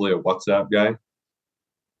probably a WhatsApp guy.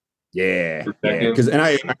 Yeah. Because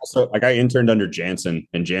I also I interned under Jansen,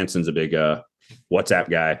 and Jansen's a big WhatsApp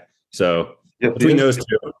guy. So between those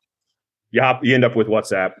two, you end up with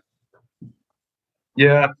WhatsApp.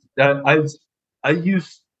 Yeah, I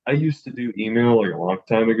used to do email like a long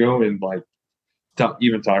time ago, and like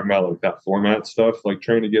even talking about like that format stuff, like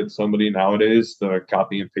trying to get somebody nowadays to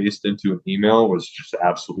copy and paste into an email was just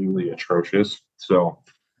absolutely atrocious. So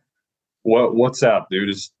WhatsApp, dude,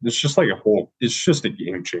 it's just like it's just a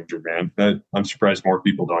game changer, man. I'm surprised more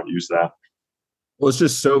people don't use that. Well, it's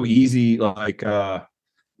just so easy. Like in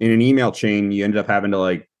an email chain, you end up having to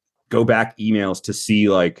like go back emails to see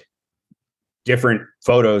like different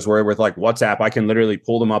photos, where with like WhatsApp, I can literally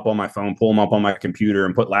pull them up on my phone, pull them up on my computer,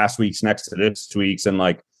 and put last week's next to this week's, and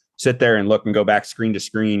like sit there and look and go back screen to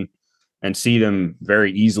screen and see them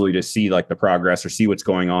very easily to see like the progress or see what's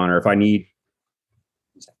going on. Or if I need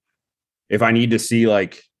to see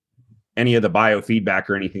like any of the biofeedback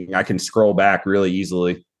or anything, I can scroll back really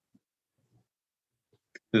easily.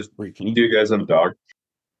 Do Do you guys have a dog?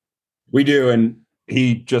 We do, and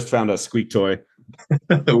he just found a squeak toy.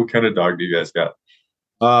 What kind of dog do you guys got?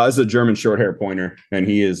 It's a German short hair pointer, and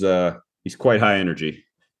he's quite high energy.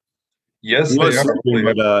 He Yes, they was are.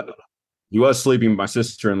 sleeping, but he was sleeping. My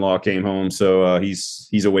sister-in-law came home, so he's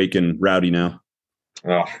awake and rowdy now.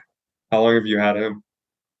 Oh, how long have you had him?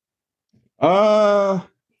 Uh,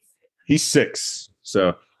 he's 6,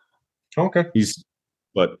 so Okay. he's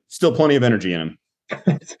but still plenty of energy in him.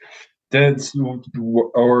 Dad's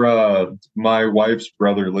or my wife's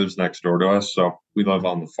brother lives next door to us, so we live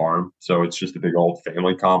on the farm. So it's just a big old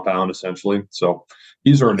family compound essentially. So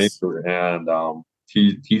he's our Nice. neighbor, and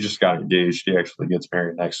he just got engaged. He actually gets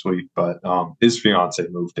married next week, but his fiance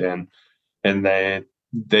moved in, and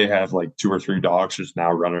they have like 2 or 3 dogs just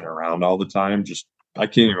now running around all the time. Just I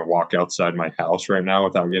can't even walk outside my house right now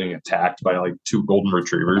without getting attacked by like 2 golden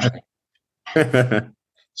retrievers.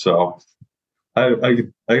 So I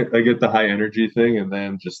get the high energy thing, and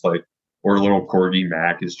then just like or little corgi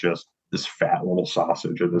Mac is just this fat little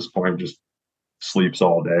sausage at this point, just sleeps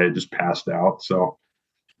all day, just passed out. So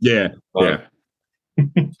Yeah, uh,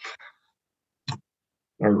 yeah.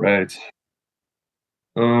 all right,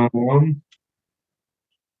 um,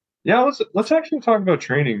 yeah, let's actually talk about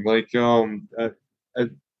training. Like I,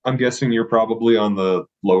 I'm guessing you're probably on the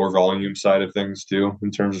lower volume side of things too in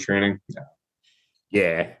terms of training.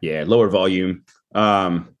 Yeah. Lower volume.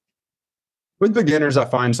 Um, with beginners, I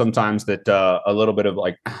find sometimes that a little bit of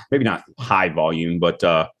like maybe not high volume, but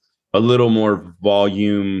a little more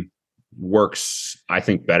volume works, I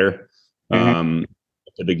think, better. Mhm.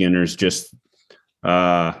 The beginners just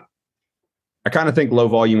I kind of think low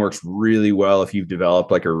volume works really well if you've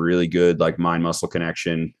developed like a really good like mind muscle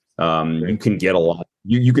connection. You can get a lot.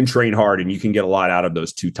 You can train hard and you can get a lot out of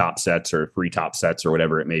those 2 top sets or 3 top sets or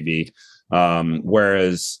whatever it may be.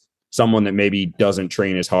 Whereas someone that maybe doesn't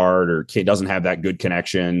train as hard or doesn't have that good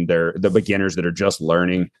connection, they're the beginners that are just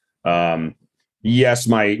learning. Yes,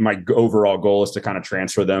 my overall goal is to kind of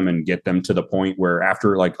transfer them and get them to the point where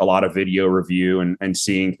after like a lot of video review and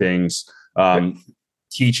seeing things,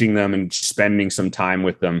 teaching them and spending some time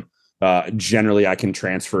with them, generally I can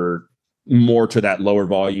transfer more to that lower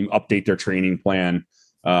volume, update their training plan,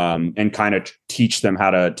 and kind of teach them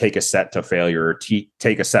how to take a set to failure or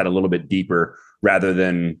take a set a little bit deeper rather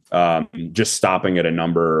than just stopping at a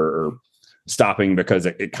number or stopping because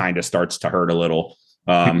it kind of starts to hurt a little.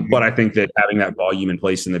 But I think that having that volume in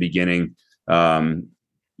place in the beginning,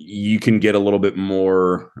 you can get a little bit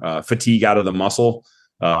more fatigue out of the muscle.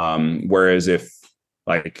 Whereas if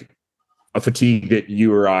like a fatigue that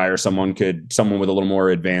you or I or someone with a little more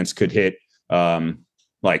advanced could hit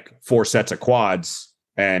like 4 sets of quads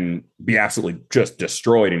and be absolutely just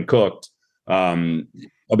destroyed and cooked.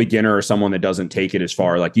 A beginner or someone that doesn't take it as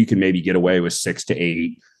far, like you can maybe get away with 6 to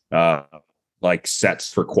 8 like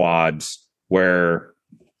sets for quads where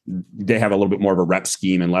they have a little bit more of a rep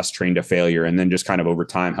scheme and less trained to failure, and then just kind of over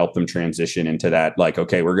time help them transition into that like,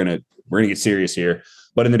 okay, we're gonna get serious here.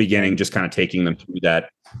 But in the beginning, just kind of taking them through that,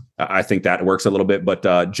 I think that works a little bit.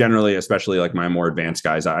 But generally, especially like my more advanced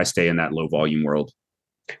guys, I stay in that low volume world.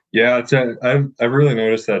 Yeah, I've really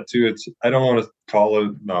noticed that too. It's I don't want to call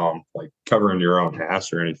it like covering your own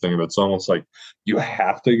ass or anything, but it's almost like you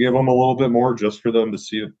have to give them a little bit more just for them to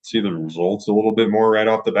see the results a little bit more right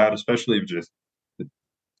off the bat, especially if just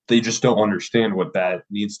they just don't understand what that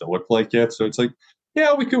needs to look like yet. So it's like,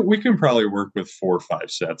 yeah, we can probably work with 4 or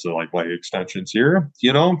 5 sets of like leg extensions here.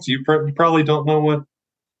 So you probably don't know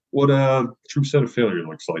what a true set of failure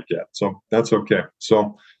looks like yet. So that's okay.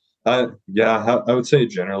 So yeah, I would say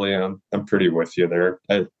generally I'm pretty with you there.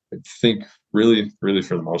 I think really for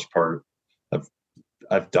the most part, I've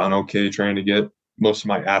I've done okay trying to get most of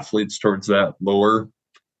my athletes towards that lower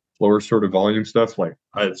sort of volume stuff. Like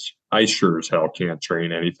I sure as hell can't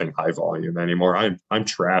train anything high volume anymore. I'm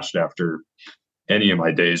trashed after any of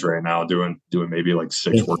my days right now doing maybe like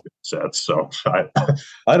 6 working sets. So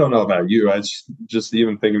I don't know about you. I just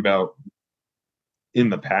even thinking about in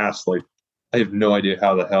the past, like I have no idea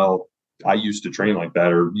how the hell I used to train like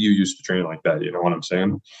that or you used to train like that. You know what I'm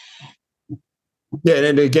saying? Yeah,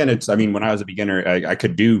 and again, it's I mean, when I was a beginner, I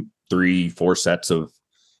could do 3, 4 sets of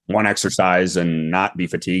one exercise and not be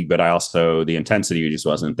fatigued, but I also the intensity just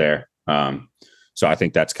wasn't there. So I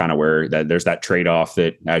think that's kind of where there's that trade off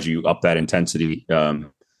that as you up that intensity,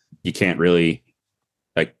 you can't really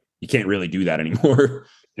you can't really do that anymore.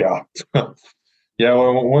 Yeah. Yeah.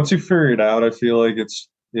 Well, once you figure it out, I feel like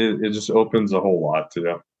it just opens a whole lot to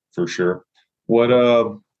you for sure. What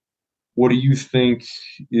what do you think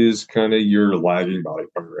is kind of your lagging body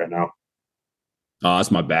part right now? Oh,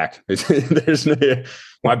 it's my back. There's no,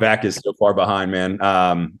 my back is so far behind, man.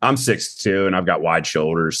 I'm 6'2" and I've got wide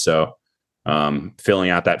shoulders, so filling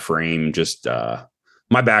out that frame just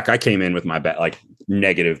my back. I came in with my back like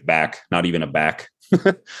negative back, not even a back.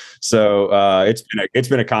 So it's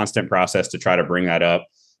been a constant process to try to bring that up.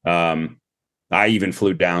 I even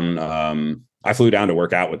flew down. I flew down to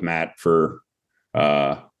work out with Matt for.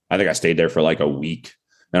 I think I stayed there for like a week,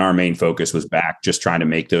 and our main focus was back, just trying to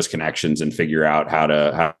make those connections and figure out how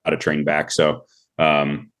to train back. So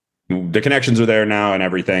the connections are there now and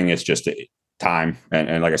everything. It's just time,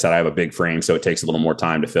 and like I said, I have a big frame, so it takes a little more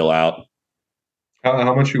time to fill out.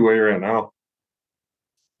 How much you weigh right now?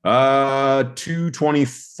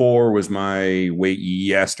 224 was my weight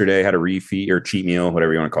yesterday. Had a refeed or cheat meal,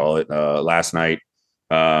 whatever you want to call it, last night.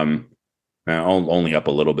 Only up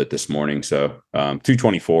a little bit this morning. So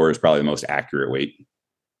 224 is probably the most accurate weight.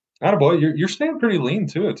 Attaboy, you're staying pretty lean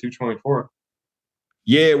too at 224.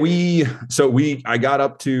 Yeah, I got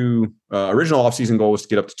up to original offseason goal was to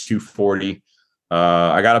get up to 240.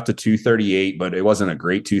 I got up to 238, but it wasn't a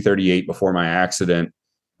great 238 before my accident.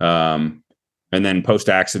 And then post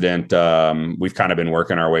accident, we've kind of been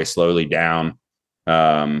working our way slowly down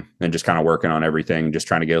and just kind of working on everything, just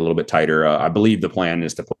trying to get a little bit tighter. I believe the plan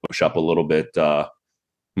is to push up a little bit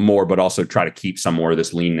more, but also try to keep some more of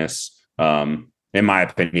this leanness. In my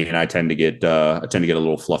opinion, I tend to get a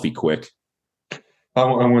little fluffy quick.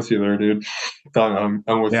 I'm with you there, dude. I'm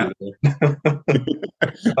with you there.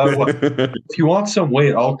 If you want some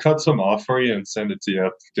weight, I'll cut some off for you and send it to you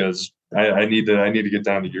because I need to get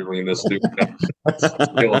down to your leanness, dude. That's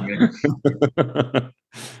killing me.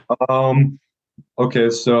 Okay,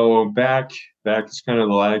 so back is kind of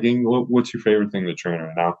lagging. What's your favorite thing to train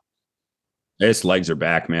right now? Its legs are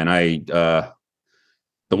back, man. The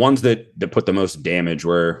ones that put the most damage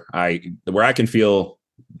where I can feel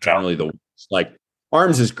generally the like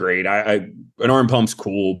arms is great. An arm pump's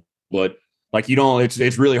cool, but like you don't.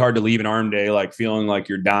 It's really hard to leave an arm day like feeling like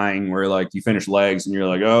you're dying. Where like you finish legs and you're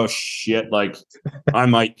like, oh shit, like I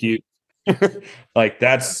might puke. Like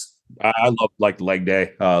that's I love like leg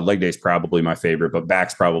day. Leg day is probably my favorite, but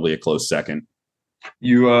back's probably a close second.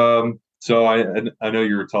 You so I know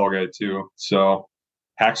you're a tall guy too. So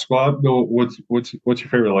hack squat. What's your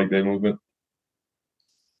favorite leg day movement?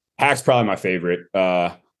 Hack's probably my favorite.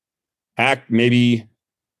 Hack maybe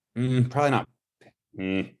probably not.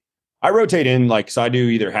 I rotate in like so I do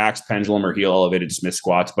either hacks, pendulum, or heel elevated Smith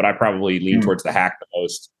squats, but I probably lean towards the hack the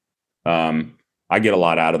most. I get a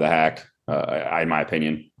lot out of the hack, in my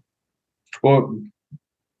opinion. Well,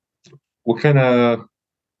 what kind of?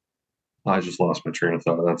 I just lost my train of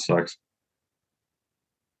thought. That sucks.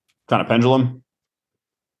 Kind of pendulum.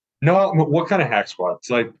 No, what kind of hack squats?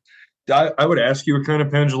 Like, I would ask you what kind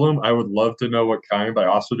of pendulum. I would love to know what kind, but I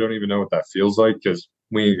also don't even know what that feels like because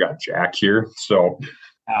we got Jack here. So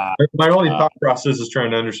my only thought process is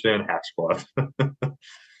trying to understand hack squat.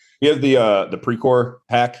 We have the Precor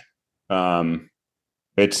hack.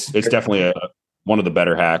 It's definitely one of the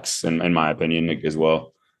better hacks in my opinion as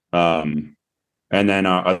well. And then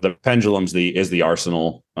the pendulums is the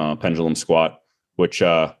Arsenal pendulum squat, which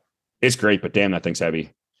is great, but damn, that thing's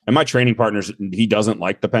heavy. And my training partners, he doesn't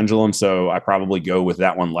like the pendulum, so I probably go with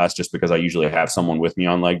that one less just because I usually have someone with me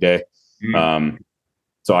on leg day.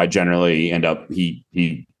 So I generally end up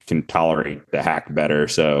he can tolerate the hack better,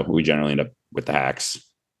 so we generally end up with the hacks.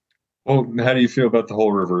 Well, how do you feel about the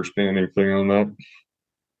whole reverse banding thing on that?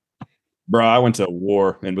 Bro, I went to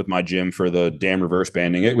war and with my gym for the damn reverse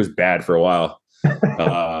banding. It was bad for a while.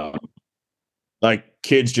 Like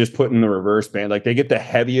kids just putting the reverse band, like they get the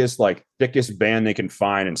heaviest, like thickest band they can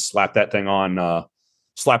find and slap that thing on,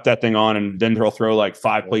 and then they'll throw like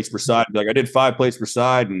 5 plates per side. Like I did 5 plates per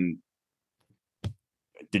side, and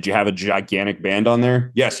did you have a gigantic band on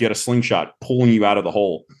there? Yes, you had a slingshot pulling you out of the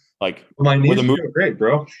hole. Like my knees feel great,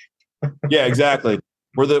 bro. Yeah, exactly.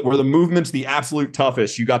 Where the movement's the absolute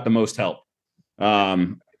toughest, you got the most help.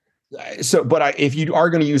 If you are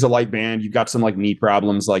going to use a light band, you've got some like knee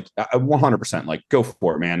problems, like 100%, like go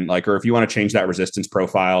for it, man. Like, or if you want to change that resistance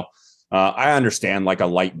profile, I understand like a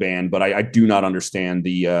light band, but I do not understand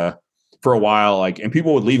for a while, like, and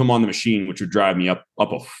people would leave them on the machine, which would drive me up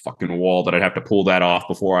a fucking wall that I'd have to pull that off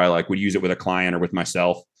before I like would use it with a client or with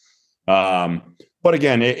myself. But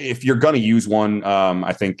again, if you're going to use one,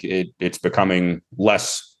 I think it's becoming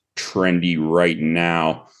less trendy right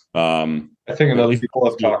now. I think enough people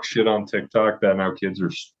have talked shit on TikTok that now kids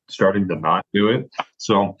are starting to not do it.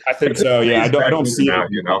 So I think so. Yeah, I don't see it.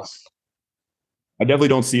 You know, I definitely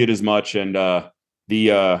don't see it as much. And but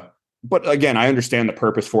again, I understand the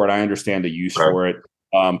purpose for it. I understand the use for it.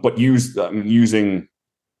 But using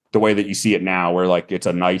the way that you see it now, where like it's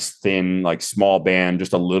a nice thin, like small band,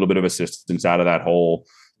 just a little bit of assistance out of that hole,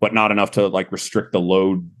 but not enough to like restrict the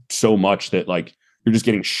load so much that like you're just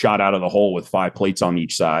getting shot out of the hole with 5 plates on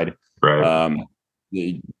each side. Right.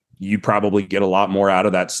 You probably get a lot more out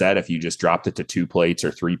of that set if you just dropped it to 2 plates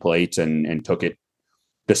or 3 plates and took it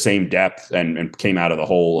the same depth and came out of the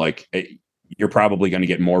hole. Like you're probably going to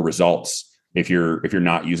get more results if you're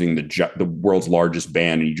not using the world's largest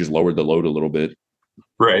band and you just lowered the load a little bit.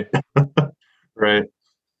 Right. Right.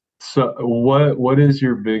 So what is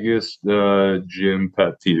your biggest gym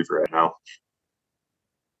pet peeve right now?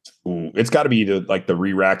 Ooh, it's got to be the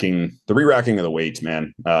re-racking of the weights,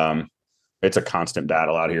 man. It's a constant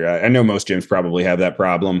battle out here. I know most gyms probably have that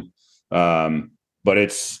problem, but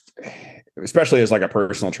it's especially as like a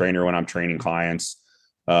personal trainer when I'm training clients.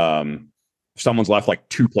 If someone's left like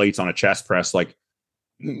 2 plates on a chest press, like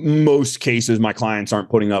most cases, my clients aren't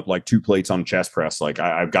putting up like 2 plates on chest press. Like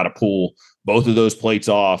I've got to pull both of those plates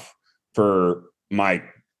off for my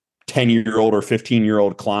 10-year-old or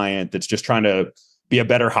 15-year-old client that's just trying to be a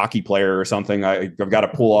better hockey player or something. I've got to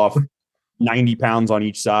pull off 90 pounds on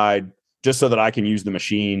each side just so that I can use the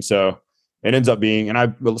machine. So it ends up being,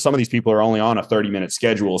 and some of these people are only on a 30-minute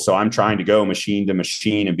schedule. So I'm trying to go machine to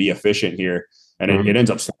machine and be efficient here. And it ends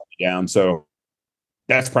up slowing me down. So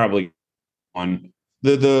that's probably on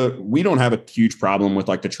we don't have a huge problem with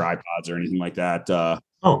like the tripods or anything like that.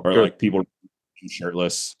 Or good. like people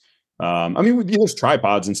shirtless. I mean, there's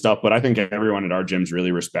tripods and stuff, but I think everyone at our gym's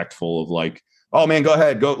really respectful of like, oh man, go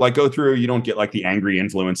ahead, go through. You don't get like the angry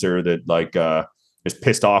influencer that like is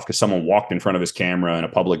pissed off because someone walked in front of his camera in a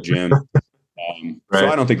public gym. Right. So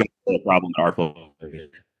I don't think that's a problem in our place.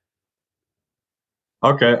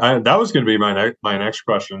 Okay, that was going to be my next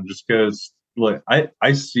question, just because like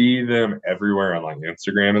I see them everywhere on like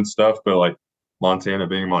Instagram and stuff, but like Montana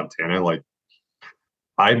being Montana, like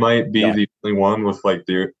I might be the only one with like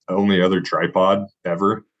the only other tripod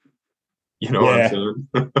ever. You know what I'm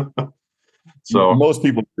saying? So most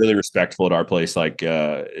people are really respectful at our place. Like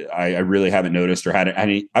I really haven't noticed or had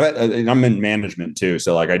any. I'm in management too,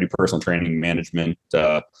 so like I do personal training management.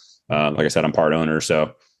 Like I said, I'm part owner,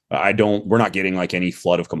 so we're not getting like any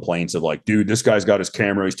flood of complaints of like, dude, this guy's got his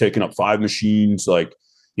camera, he's taking up 5 machines, like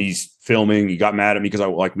he's filming, he got mad at me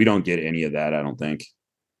because we don't get any of that, I don't think.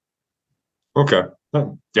 Okay.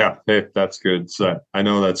 Yeah, hey, that's good. So I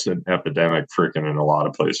know that's an epidemic freaking in a lot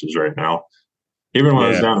of places right now. Even when I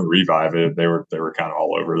was down at Revive, they were kind of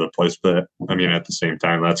all over the place. But I mean, at the same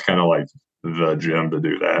time, that's kind of like the gym to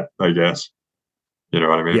do that, I guess. You know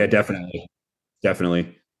what I mean? Yeah, definitely.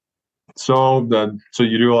 So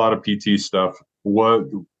you do a lot of PT stuff.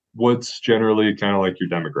 What's generally kind of like your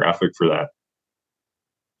demographic for that?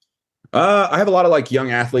 I have a lot of like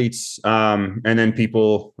young athletes, and then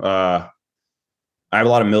people. I have a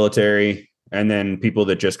lot of military, and then people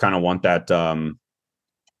that just kind of want that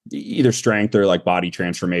either strength or like body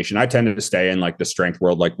transformation. I tend to stay in like the strength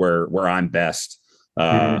world, like where I'm best.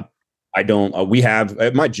 I don't, we have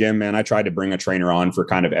at my gym, man, I tried to bring a trainer on for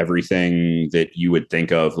kind of everything that you would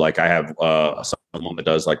think of. Like I have someone that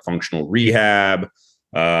does like functional rehab.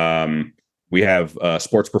 We have a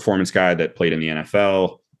sports performance guy that played in the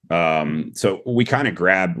NFL. So we kind of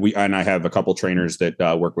and I have a couple trainers that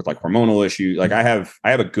work with like hormonal issues. Like I have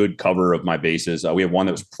a good cover of my bases. We have one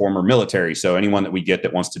that was former military. So anyone that we get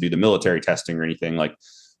that wants to do the military testing or anything, like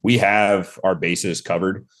we have our bases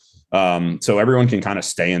covered. So everyone can kind of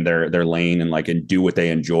stay in their lane and do what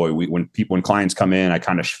they enjoy. When clients come in, I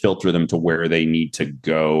kind of filter them to where they need to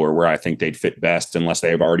go or where I think they'd fit best, unless they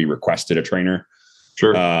have already requested a trainer.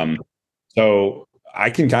 Sure. So I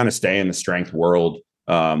can kind of stay in the strength world.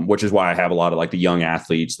 Which is why I have a lot of like the young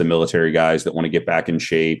athletes, the military guys that want to get back in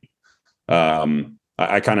shape.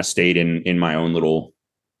 I kind of stayed in my own little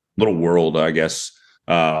world, I guess.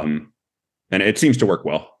 And it seems to work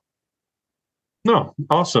well. No,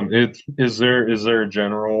 awesome. Is there a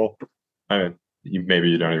general, maybe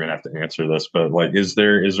you don't even have to answer this, but like, is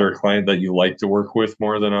there a client that you like to work with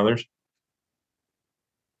more than others?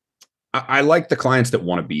 I like the clients that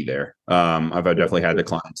want to be there. I've definitely had the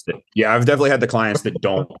clients that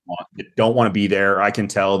don't want to be there. I can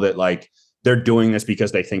tell that like they're doing this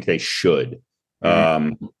because they think they should. I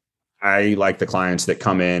like the clients that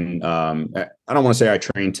come in. I don't want to say I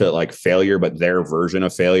train to like failure, but their version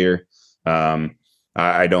of failure.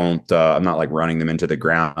 I don't, I'm not like running them into the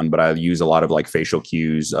ground, but I use a lot of like facial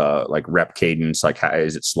cues, like rep cadence, like how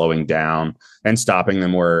is it slowing down and stopping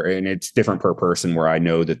them and it's different per person where I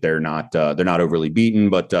know that they're not overly beaten,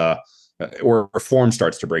 but, or form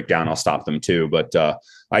starts to break down, I'll stop them too. But,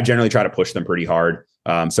 I generally try to push them pretty hard.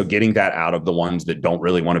 So getting that out of the ones that don't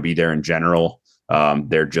really want to be there in general,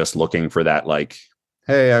 They're just looking for that, like,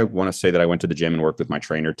 hey, I want to say that I went to the gym and worked with my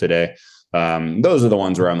trainer today. Those are the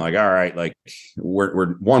ones where I'm like, all right, like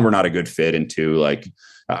we're not a good fit, and two, like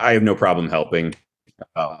I have no problem helping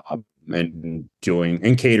and doing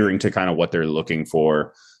and catering to kind of what they're looking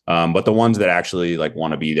for. But the ones that actually like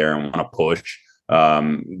want to be there and want to push,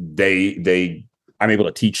 I'm able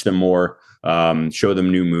to teach them more, show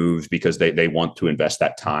them new moves because they want to invest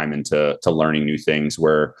that time into learning new things.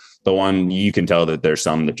 Where the one you can tell that there's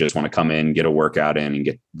some that just want to come in, get a workout in,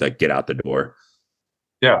 and get out the door.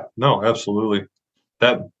 Yeah, no, absolutely.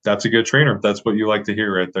 That's a good trainer. That's what you like to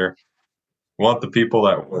hear right there. Want the people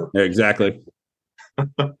that work. Yeah, exactly.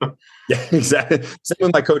 Yeah, exactly. Same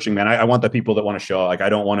with my coaching, man. I want the people that want to show. Like, I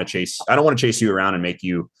don't want to chase you around and make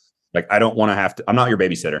you like. I don't want to have to. I'm not your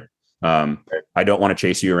babysitter. I don't want to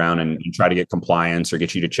chase you around and try to get compliance or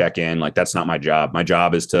get you to check in. Like, that's not my job. My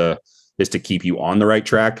job is to keep you on the right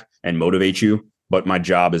track and motivate you. But my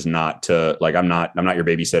job is not to like. I'm not your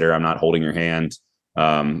babysitter. I'm not holding your hand.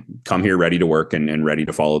 Come here ready to work and ready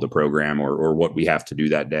to follow the program or what we have to do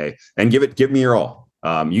that day, and give me your all.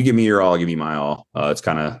 You give me your all, I'll give you my all. It's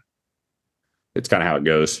kind of how it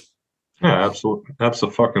goes. Yeah, absolutely,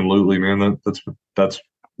 absolutely, man. That's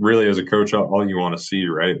really, as a coach, all you want to see,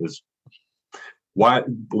 right? Is why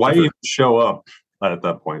even show up at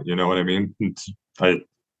that point? You know what I mean? I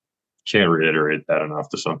can't reiterate that enough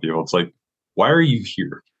to some people. It's like, why are you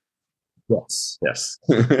here? Yes.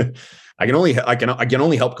 I can only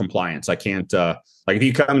help compliance. I can't like if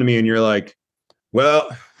you come to me and you're like, well,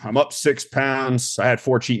 I'm up 6 pounds. I had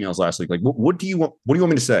 4 cheat meals last week. Like, what do you want? What do you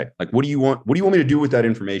want me to say? Like, what do you want me to do with that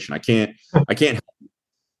information? I can't.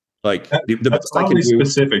 Like the best I can do.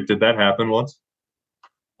 Specific. Did that happen once?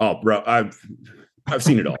 Oh, bro, I've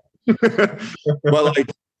seen it all. Well, like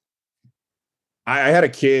I had a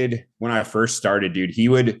kid when I first started, dude. He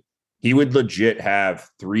would legit have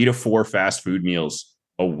 3 to 4 fast food meals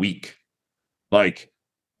a week. Like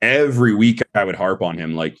every week I would harp on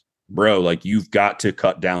him, like, bro, like you've got to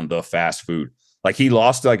cut down the fast food. Like he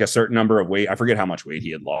lost like a certain number of weight. I forget how much weight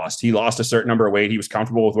he had lost. He lost a certain number of weight. He was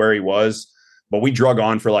comfortable with where he was, but we drug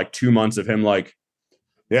on for like 2 months of him like,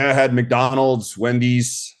 yeah, I had McDonald's,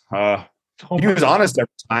 Wendy's. He was honest every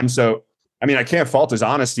time. So, I mean, I can't fault his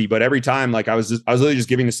honesty, but every time, like I was literally just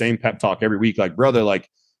giving the same pep talk every week. Like, brother, like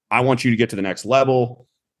I want you to get to the next level.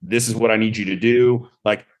 This is what I need you to do.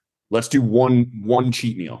 Like, let's do one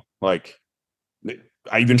cheat meal. Like,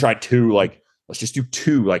 I even tried 2. Like, let's just do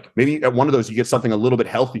 2. Like, maybe at one of those you get something a little bit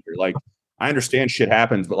healthier. Like, I understand shit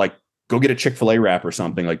happens, but like, go get a Chick-fil-A wrap or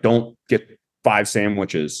something. Like, don't get 5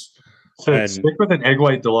 sandwiches. So stick with an egg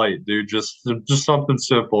white delight, dude. Just something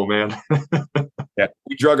simple, man. Yeah,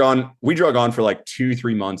 we drug on for like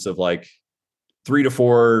 2-3 months of like 3 to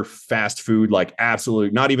 4 fast food. Like,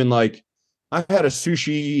 absolute, not even like I had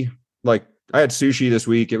sushi this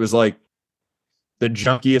week. It was like the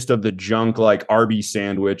junkiest of the junk, like Arby's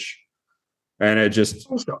sandwich. And it just,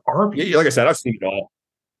 Arby's. Like I said, I've seen it all.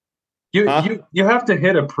 You have to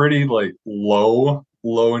hit a pretty like low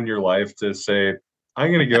in your life to say, I'm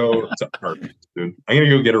going to go to Arby's, dude. I'm going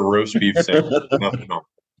to go get a roast beef sandwich. No.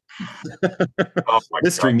 Oh my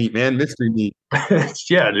mystery God. Meat, man. Mystery meat.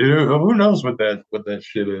 Yeah, dude. Who knows what that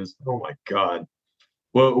shit is? Oh my God.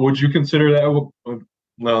 Well, would you consider that? Well,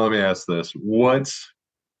 let me ask this. What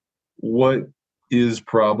is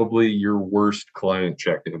probably your worst client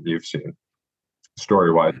check-in you've seen,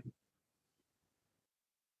 story-wise?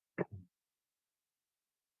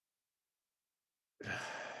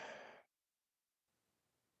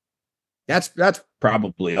 That's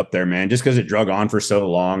probably up there, man. Just because it drug on for so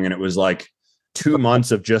long, and it was like 2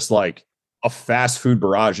 months of just like a fast food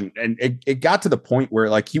barrage, and it got to the point where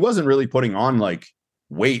like he wasn't really putting on like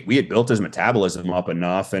weight. We had built his metabolism up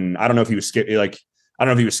enough, and I don't know if he was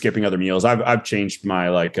skipping other meals. I've changed my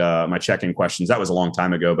like my check-in questions. That was a long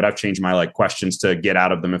time ago, but I've changed my like questions to get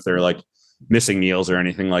out of them if they're like missing meals or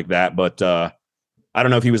anything like that. But I don't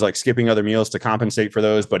know if he was like skipping other meals to compensate for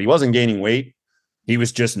those, but he wasn't gaining weight. He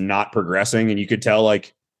was just not progressing. And you could tell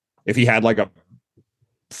like if he had like a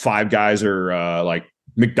Five Guys or like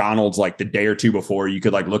McDonald's like the day or two before, you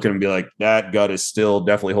could like look at him and be like, that gut is still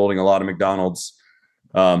definitely holding a lot of McDonald's.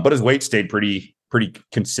 But his weight stayed pretty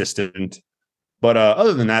consistent. But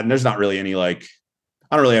other than that, there's not really any like,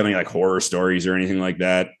 I don't really have any like horror stories or anything like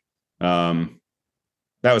that. That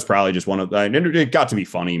was probably just one of, it got to be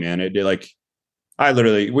funny, man. It like, I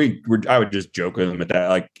would just joke with him at that.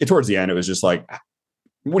 Like towards the end, it was just like,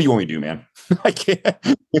 what do you want me to do, man? I can't.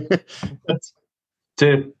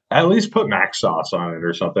 To at least put mac sauce on it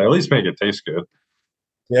or something. At least make it taste good.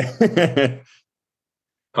 Yeah.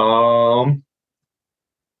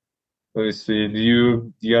 Let me see. Do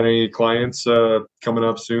you got any clients coming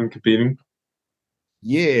up soon competing?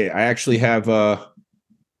 Yeah, I actually have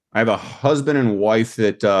I have a husband and wife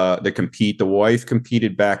that compete. The wife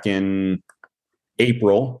competed back in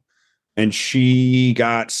April, and she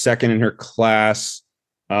got second in her class.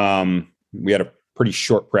 We had a pretty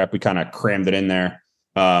short prep. We kind of crammed it in there.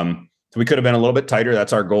 So we could have been a little bit tighter.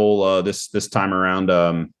 That's our goal this time around.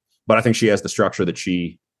 But I think she has the structure that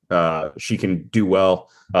she can do well.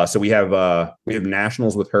 So we have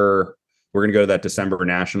nationals with her. We're gonna go to that December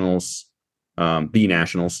nationals, B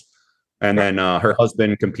nationals, and then her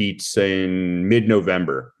husband competes in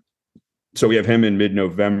mid-November. So we have him in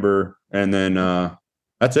mid-November, and then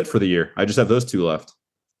that's it for the year. I just have those two left.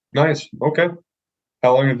 Nice. Okay.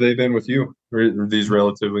 How long have they been with you? Or these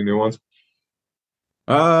relatively new ones?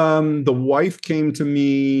 The wife came to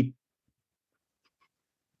me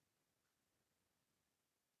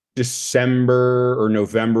December or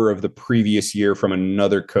November of the previous year from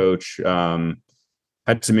another coach.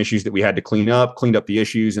 Had some issues that we had to cleaned up the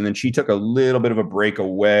issues, and then she took a little bit of a break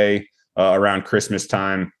away around Christmas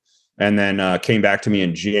time, and then came back to me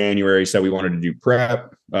in January. Said we wanted to do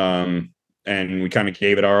prep, and we kind of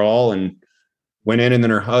gave it our all and went in. And then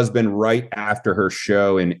her husband, right after her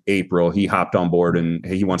show in April, he hopped on board and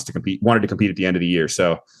he wanted to compete at the end of the year.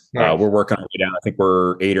 So Nice. we're working our way down. I think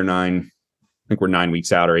we're 8 or 9. I think we're 9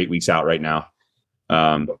 weeks out or 8 weeks out right now.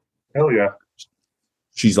 Hell yeah.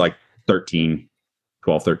 She's like 13,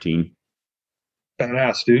 12, 13.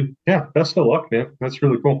 Badass, dude. Yeah, best of luck, man. That's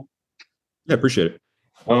really cool. Yeah, appreciate it.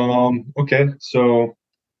 Okay, so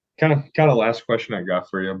kind of last question I got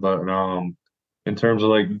for you, but in terms of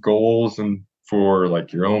like goals and for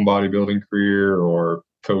like your own bodybuilding career or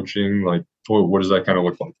coaching, like what does that kind of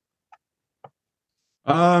look like?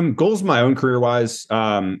 Goals my own career wise.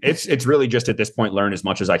 It's really just at this point learn as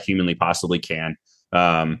much as I humanly possibly can.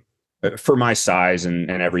 For my size and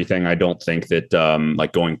everything, I don't think that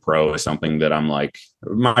like going pro is something that I'm like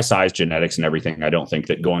my size, genetics, and everything. I don't think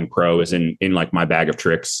that going pro is in like my bag of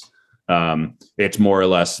tricks. It's more or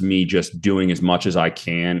less me just doing as much as I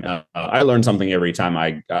can. I learn something every time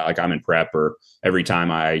I'm in prep, or every time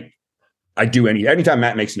I do anytime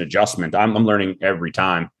Matt makes an adjustment, I'm learning every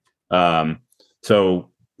time. So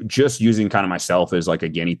just using kind of myself as like a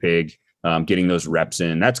guinea pig, getting those reps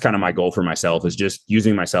in. That's kind of my goal for myself, is just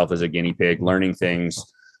using myself as a guinea pig, learning things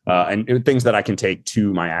and things that I can take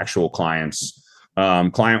to my actual clients.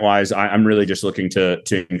 Client wise, I'm really just looking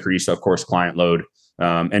to increase, of course, client load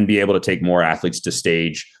and be able to take more athletes to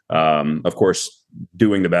stage. Of course,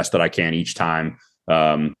 doing the best that I can each time,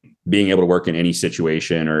 being able to work in any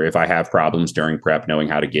situation, or if I have problems during prep, knowing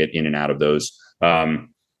how to get in and out of those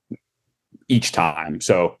each time.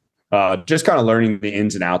 So just kind of learning the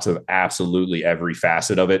ins and outs of absolutely every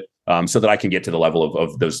facet of it, so that I can get to the level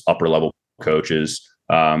of those upper level coaches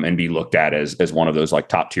and be looked at as one of those like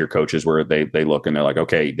top tier coaches where they look and they're like,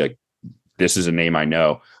 okay, like this is a name I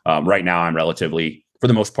know. Right now I'm relatively, for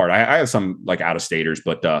the most part, I have some like out of staters,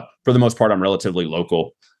 but for the most part, I'm relatively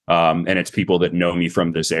local. And it's people that know me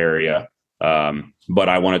from this area. But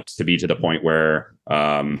I want it to be to the point where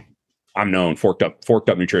I'm known.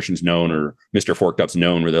 Fork'dUp Nutrition's known, or Mr. Fork'dUp's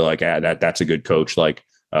known, where they're like, that's a good coach. Like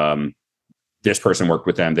this person worked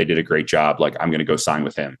with them, they did a great job. Like I'm going to go sign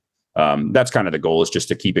with him. That's kind of the goal, is just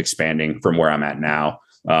to keep expanding from where I'm at now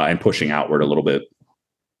and pushing outward a little bit.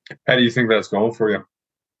 How do you think that's going for you?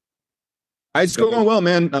 It's going well,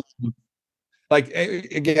 man. Like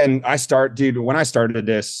again, when I started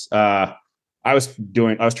this, I was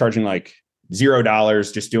charging like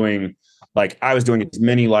 $0, just doing like, I was doing as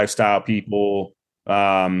many lifestyle people,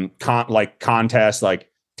 contests, like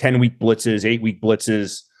 10-week blitzes, 8-week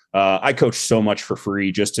blitzes. I coached so much for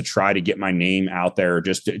free just to try to get my name out there,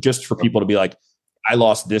 just for people to be like, I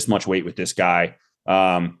lost this much weight with this guy.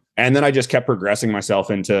 And then I just kept progressing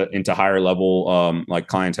myself into higher level, like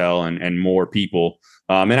clientele and more people.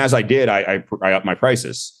 And as I did, I upped my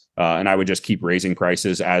prices. And I would just keep raising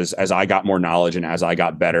prices as I got more knowledge and as I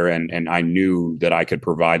got better, and I knew that I could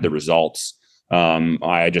provide the results.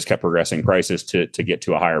 I just kept progressing prices to get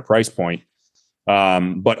to a higher price point.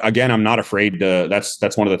 But again, I'm not afraid to.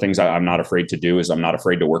 That's one of the things I'm not afraid to do, is I'm not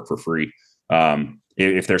afraid to work for free.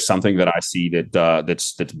 If there's something that I see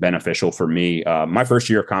that's beneficial for me, my first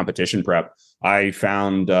year of competition prep, I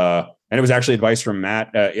found, and it was actually advice from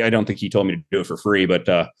Matt. I don't think he told me to do it for free, but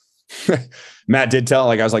Matt did tell.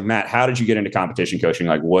 Like I was like, Matt, how did you get into competition coaching?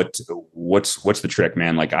 Like, what's the trick,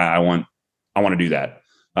 man? Like I want to do that.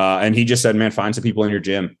 And he just said, man, find some people in your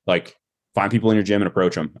gym. Like find people in your gym and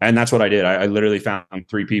approach them. And that's what I did. I literally found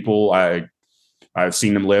 3 people. I've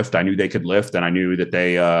seen them lift. I knew they could lift, and I knew that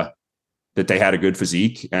they that they had a good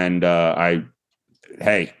physique. And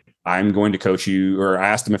hey, I'm going to coach you, or I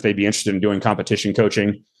asked them if they'd be interested in doing competition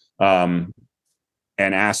coaching.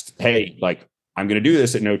 And asked, hey, like, I'm going to do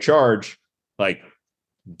this at no charge. Like,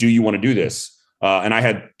 do you want to do this? And I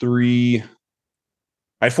had 4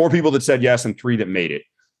 people that said yes and 3 that made it.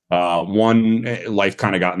 One, life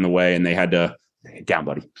kind of got in the way and they had to down,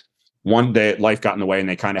 buddy. One day life got in the way and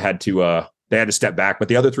they kind of had to step back, but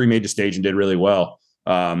the other 3 made the stage and did really well.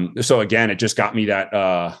 So again, it just got me that,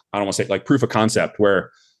 I don't want to say like proof of concept where,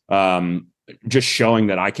 just showing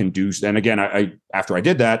that I can do. And again, I after I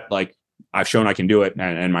did that, like, I've shown I can do it,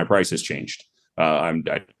 and my price has changed.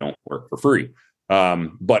 I don't work for free.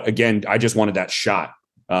 But again, I just wanted that shot.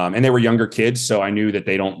 And they were younger kids. So I knew that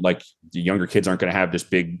they don't, like, the younger kids aren't going to have this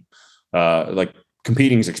big, like,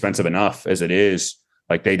 competing is expensive enough as it is.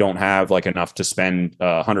 Like, they don't have like enough to spend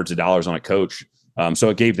hundreds of dollars on a coach. So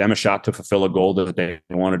it gave them a shot to fulfill a goal that they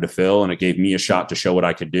wanted to fill. And it gave me a shot to show what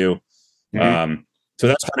I could do. Mm-hmm. So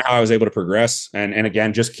that's kind of how I was able to progress. And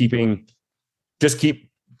again, just keep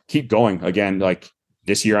going. Again, like,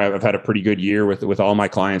 this year I've had a pretty good year with all my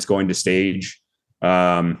clients going to stage.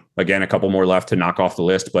 Again, a couple more left to knock off the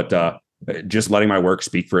list, but just letting my work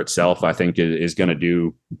speak for itself, I think is going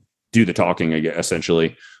to do the talking,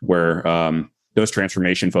 essentially, where those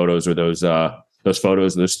transformation photos or those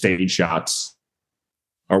photos, those stage shots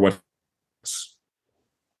are what.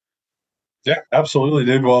 Yeah, absolutely,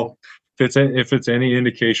 dude. Well, if it's any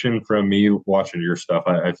indication from me watching your stuff,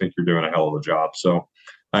 I think you're doing a hell of a job. So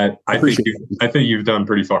I think you've done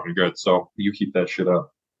pretty fucking good. So you keep that shit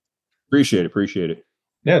up. Appreciate it.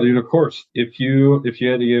 Yeah, dude. Of course. If you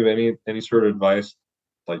had to give any sort of advice,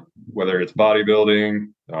 like whether it's bodybuilding,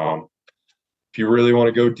 if you really want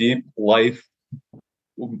to go deep, life,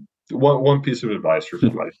 one piece of advice for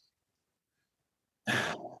somebody.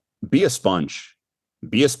 Be a sponge.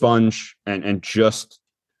 And just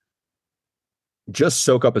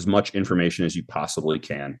soak up as much information as you possibly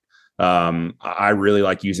can. I really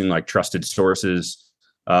like using like trusted sources.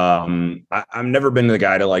 I've never been the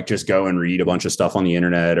guy to like just go and read a bunch of stuff on the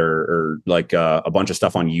internet or like a bunch of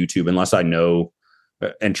stuff on YouTube unless I know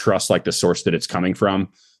and trust like the source that it's coming from.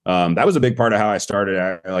 That was a big part of how I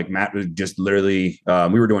started. Like Matt was just literally,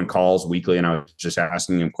 we were doing calls weekly and I was just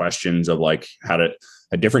asking him questions of like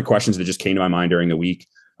different questions that just came to my mind during the week.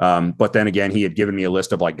 But then again, he had given me a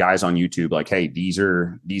list of like guys on YouTube, like, hey, these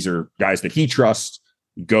are guys that he trusts.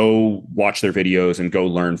 Go watch their videos and go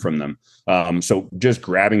learn from them. So just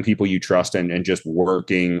grabbing people you trust and just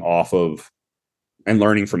working off of and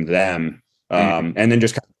learning from them. And then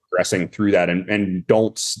just kind of progressing through that and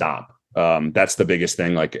don't stop. That's the biggest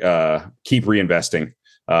thing. Like, keep reinvesting,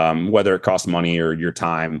 whether it costs money or your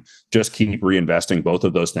time, just keep reinvesting both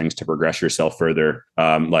of those things to progress yourself further.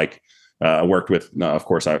 I worked with, of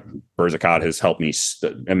course, Berzakad has helped me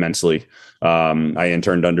immensely. I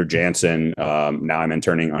interned under Jansen. Now I'm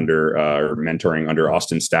mentoring under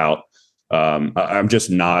Austin Stout. I'm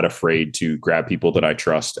just not afraid to grab people that I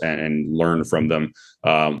trust and learn from them.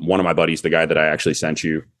 One of my buddies, the guy that I actually sent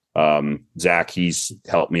you, Zach, he's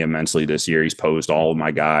helped me immensely this year. He's posed all of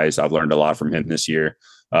my guys. I've learned a lot from him this year.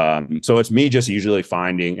 So it's me just usually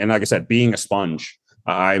finding, and like I said, being a sponge.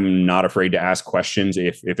 I'm not afraid to ask questions.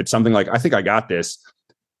 If it's something like, I think I got this,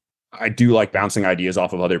 I do like bouncing ideas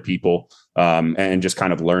off of other people, and just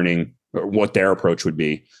kind of learning what their approach would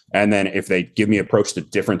be. And then if they give me an approach that's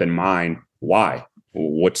different than mine, why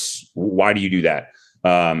do you do that?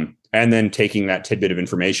 And then taking that tidbit of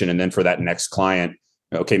information, and then for that next client,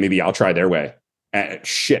 okay, maybe I'll try their way.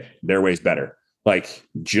 Shit, their way's better. Like,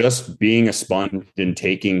 just being a sponge and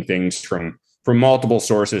taking things from multiple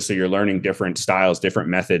sources. So you're learning different styles, different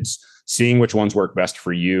methods, seeing which ones work best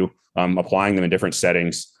for you, applying them in different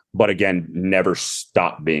settings. But again, never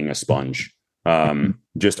stop being a sponge.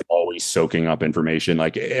 Just always soaking up information.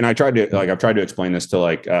 Like, and I've tried to explain this to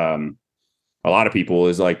like, a lot of people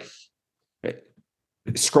is like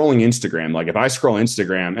scrolling Instagram. Like, if I scroll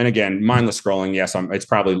Instagram, and again, mindless scrolling, yes, it's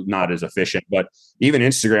probably not as efficient, but even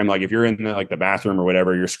Instagram, like if you're in the bathroom or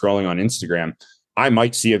whatever, you're scrolling on Instagram, I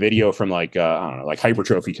might see a video from like, I don't know, like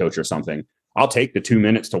hypertrophy coach or something. I'll take the 2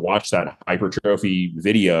 minutes to watch that hypertrophy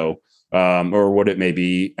video, or what it may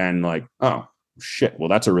be. And like, oh shit, well,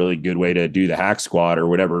 that's a really good way to do the hack squat or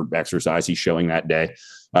whatever exercise he's showing that day.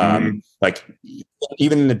 Like,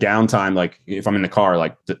 even in the downtime, like if I'm in the car,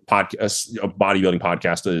 like the podcast, a bodybuilding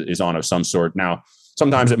podcast is on of some sort. Now,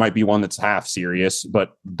 sometimes it might be one that's half serious,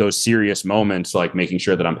 but those serious moments, like making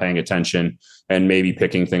sure that I'm paying attention and maybe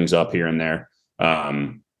picking things up here and there.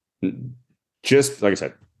 Just like I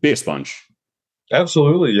said, be a sponge.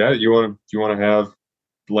 Absolutely. Yeah. You want to have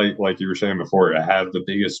like you were saying before, to have the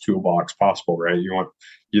biggest toolbox possible, right?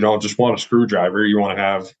 You don't just want a screwdriver. You want to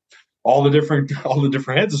have all the different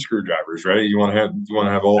heads of screwdrivers, right? You want to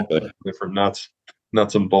have all different nuts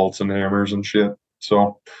and bolts and hammers and shit.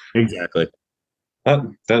 So Exactly.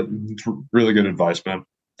 that really good advice, man.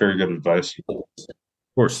 Very good advice. Of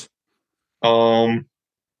course.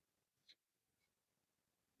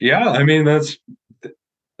 Yeah, I mean that's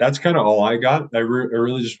kind of all I got. I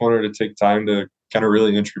really just wanted to take time to kind of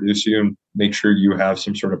really introduce you and make sure you have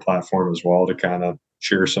some sort of platform as well to kind of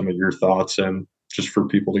share some of your thoughts and just for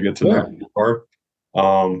people to get to know who you are.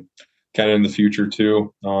 Kind of in the future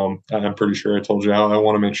too. And I'm pretty sure I told you how I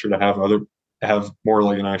want to make sure to have more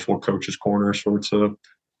like an actual coach's corner sorts of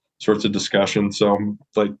discussion. So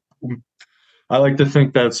like I like to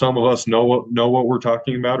think that some of us know what we're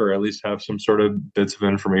talking about, or at least have some sort of bits of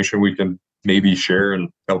information we can maybe share and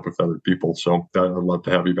help with other people. So I'd love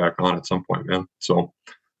to have you back on at some point, man. So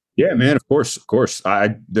yeah, man, of course. The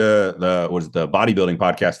bodybuilding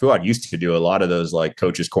podcast. Fuad used to do a lot of those like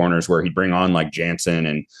coaches corners where he'd bring on like Jansen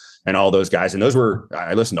and all those guys. And I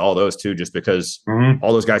listened to all those too, just because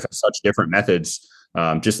all those guys have such different methods.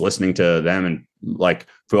 Just listening to them and like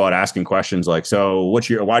Fuad asking questions like, so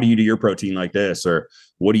why do you do your protein like this? Or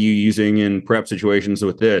what are you using in prep situations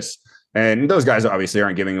with this? And those guys obviously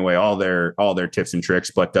aren't giving away all their tips and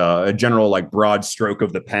tricks, but a general like broad stroke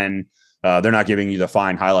of the pen. They're not giving you the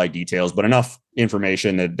fine highlight details, but enough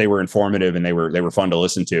information that they were informative and they were fun to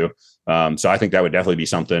listen to. So I think that would definitely be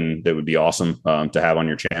something that would be awesome to have on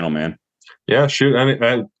your channel, man. Yeah, shoot. I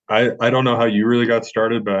mean, I don't know how you really got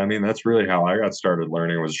started, but I mean, that's really how I got started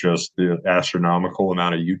learning, was just the astronomical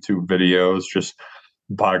amount of YouTube videos, just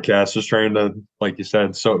podcasts, just trying to, like you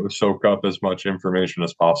said, soak up as much information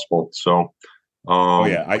as possible. So,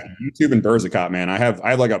 YouTube and Berzicott, man. I have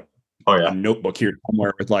like a notebook here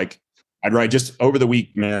somewhere with like, I'd write just over the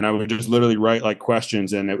week, man. I would just literally write like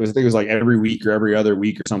questions, and I think it was like every week or every other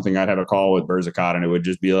week or something. I'd have a call with Berzicott, and it would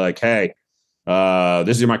just be like, hey,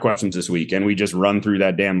 these are my questions this week. And we just run through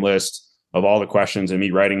that damn list of all the questions and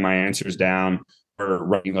me writing my answers down, or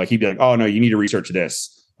writing, like, he'd be like, oh no, you need to research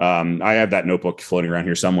this. I have that notebook floating around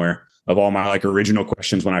here somewhere of all my like original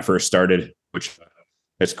questions when I first started, which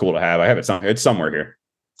it's cool to have. I have it's somewhere here.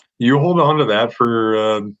 You hold on to that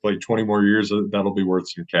for like 20 more years. That'll be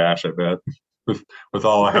worth some cash, I bet. with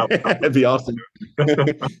all I have. That'd be awesome.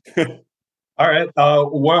 All right.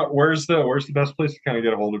 Where's the best place to kind of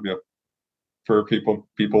get a hold of you for people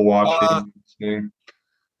watching?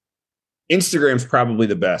 Instagram's probably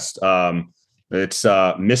the best. It's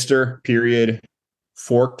Mr.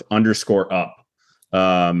 Forked_up.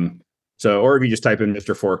 Or if you just type in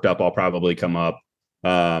Mr. Forked Up, I'll probably come up.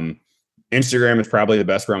 Instagram is probably the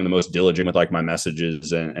best where I'm the most diligent with like my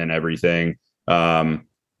messages and everything.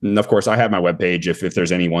 And of course, I have my webpage. If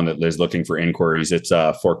there's anyone that is looking for inquiries, it's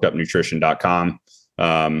Fork'dUpNutrition.com.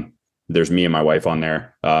 There's me and my wife on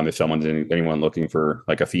there. If anyone looking for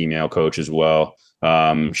like a female coach as well.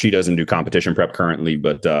 She doesn't do competition prep currently,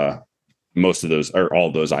 but most of those, or all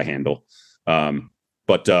of those, I handle.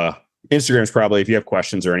 But Instagram is probably, if you have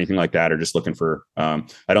questions or anything like that, or just looking for, I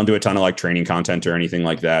don't do a ton of like training content or anything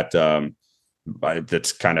like that.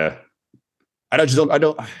 That's kind of, I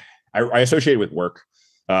associate it with work.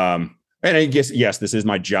 And I guess, yes, this is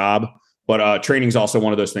my job, but training is also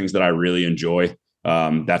one of those things that I really enjoy.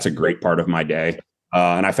 That's a great part of my day.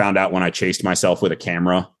 And I found out when I chased myself with a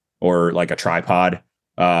camera or like a tripod,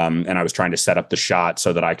 and I was trying to set up the shot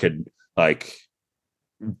so that I could like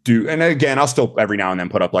and again, I'll still every now and then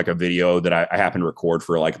put up like a video that I happen to record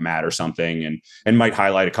for like Matt or something and might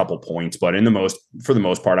highlight a couple points. But for the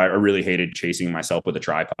most part, I really hated chasing myself with a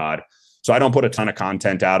tripod. So I don't put a ton of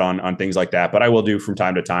content out on things like that, but I will do from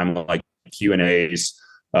time to time, like Q&As,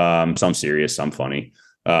 some serious, some funny.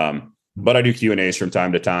 But I do Q&As from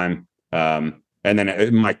time to time. And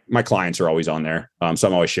then my clients are always on there. So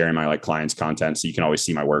I'm always sharing my like clients' content, so you can always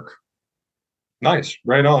see my work. Nice.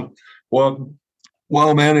 Right on.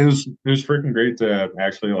 Well, man, it was freaking great to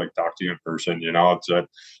actually like talk to you in person. You know,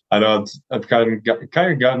 I know I've kind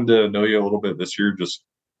of gotten to know you a little bit this year, just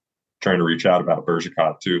trying to reach out about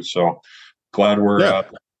Berzicott too. So glad we're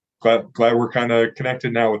kind of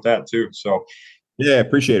connected now with that too. So yeah,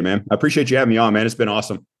 appreciate it, man. I appreciate you having me on, man. It's been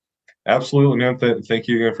awesome. Absolutely, man. Thank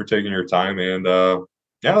you again for taking your time, and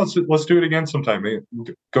let's do it again sometime, man.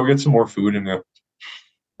 Go get some more food in there.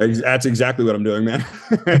 That's exactly what I'm doing, man.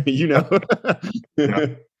 You know. Yeah.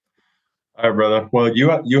 All right, brother. Well,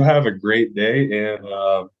 you have a great day, and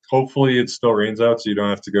hopefully it still rains out, so you don't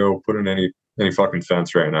have to go put in any fucking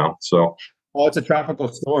fence right now. So, it's a tropical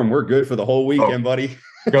storm. We're good for the whole weekend, buddy.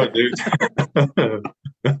 Go, dude.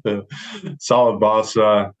 Solid, boss.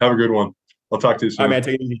 Have a good one. I'll talk to you All soon. right, man.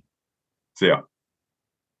 Take it easy. See ya.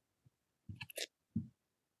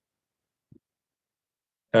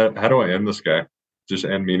 How do I end this guy? Just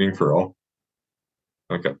end meeting for all.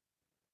 Okay.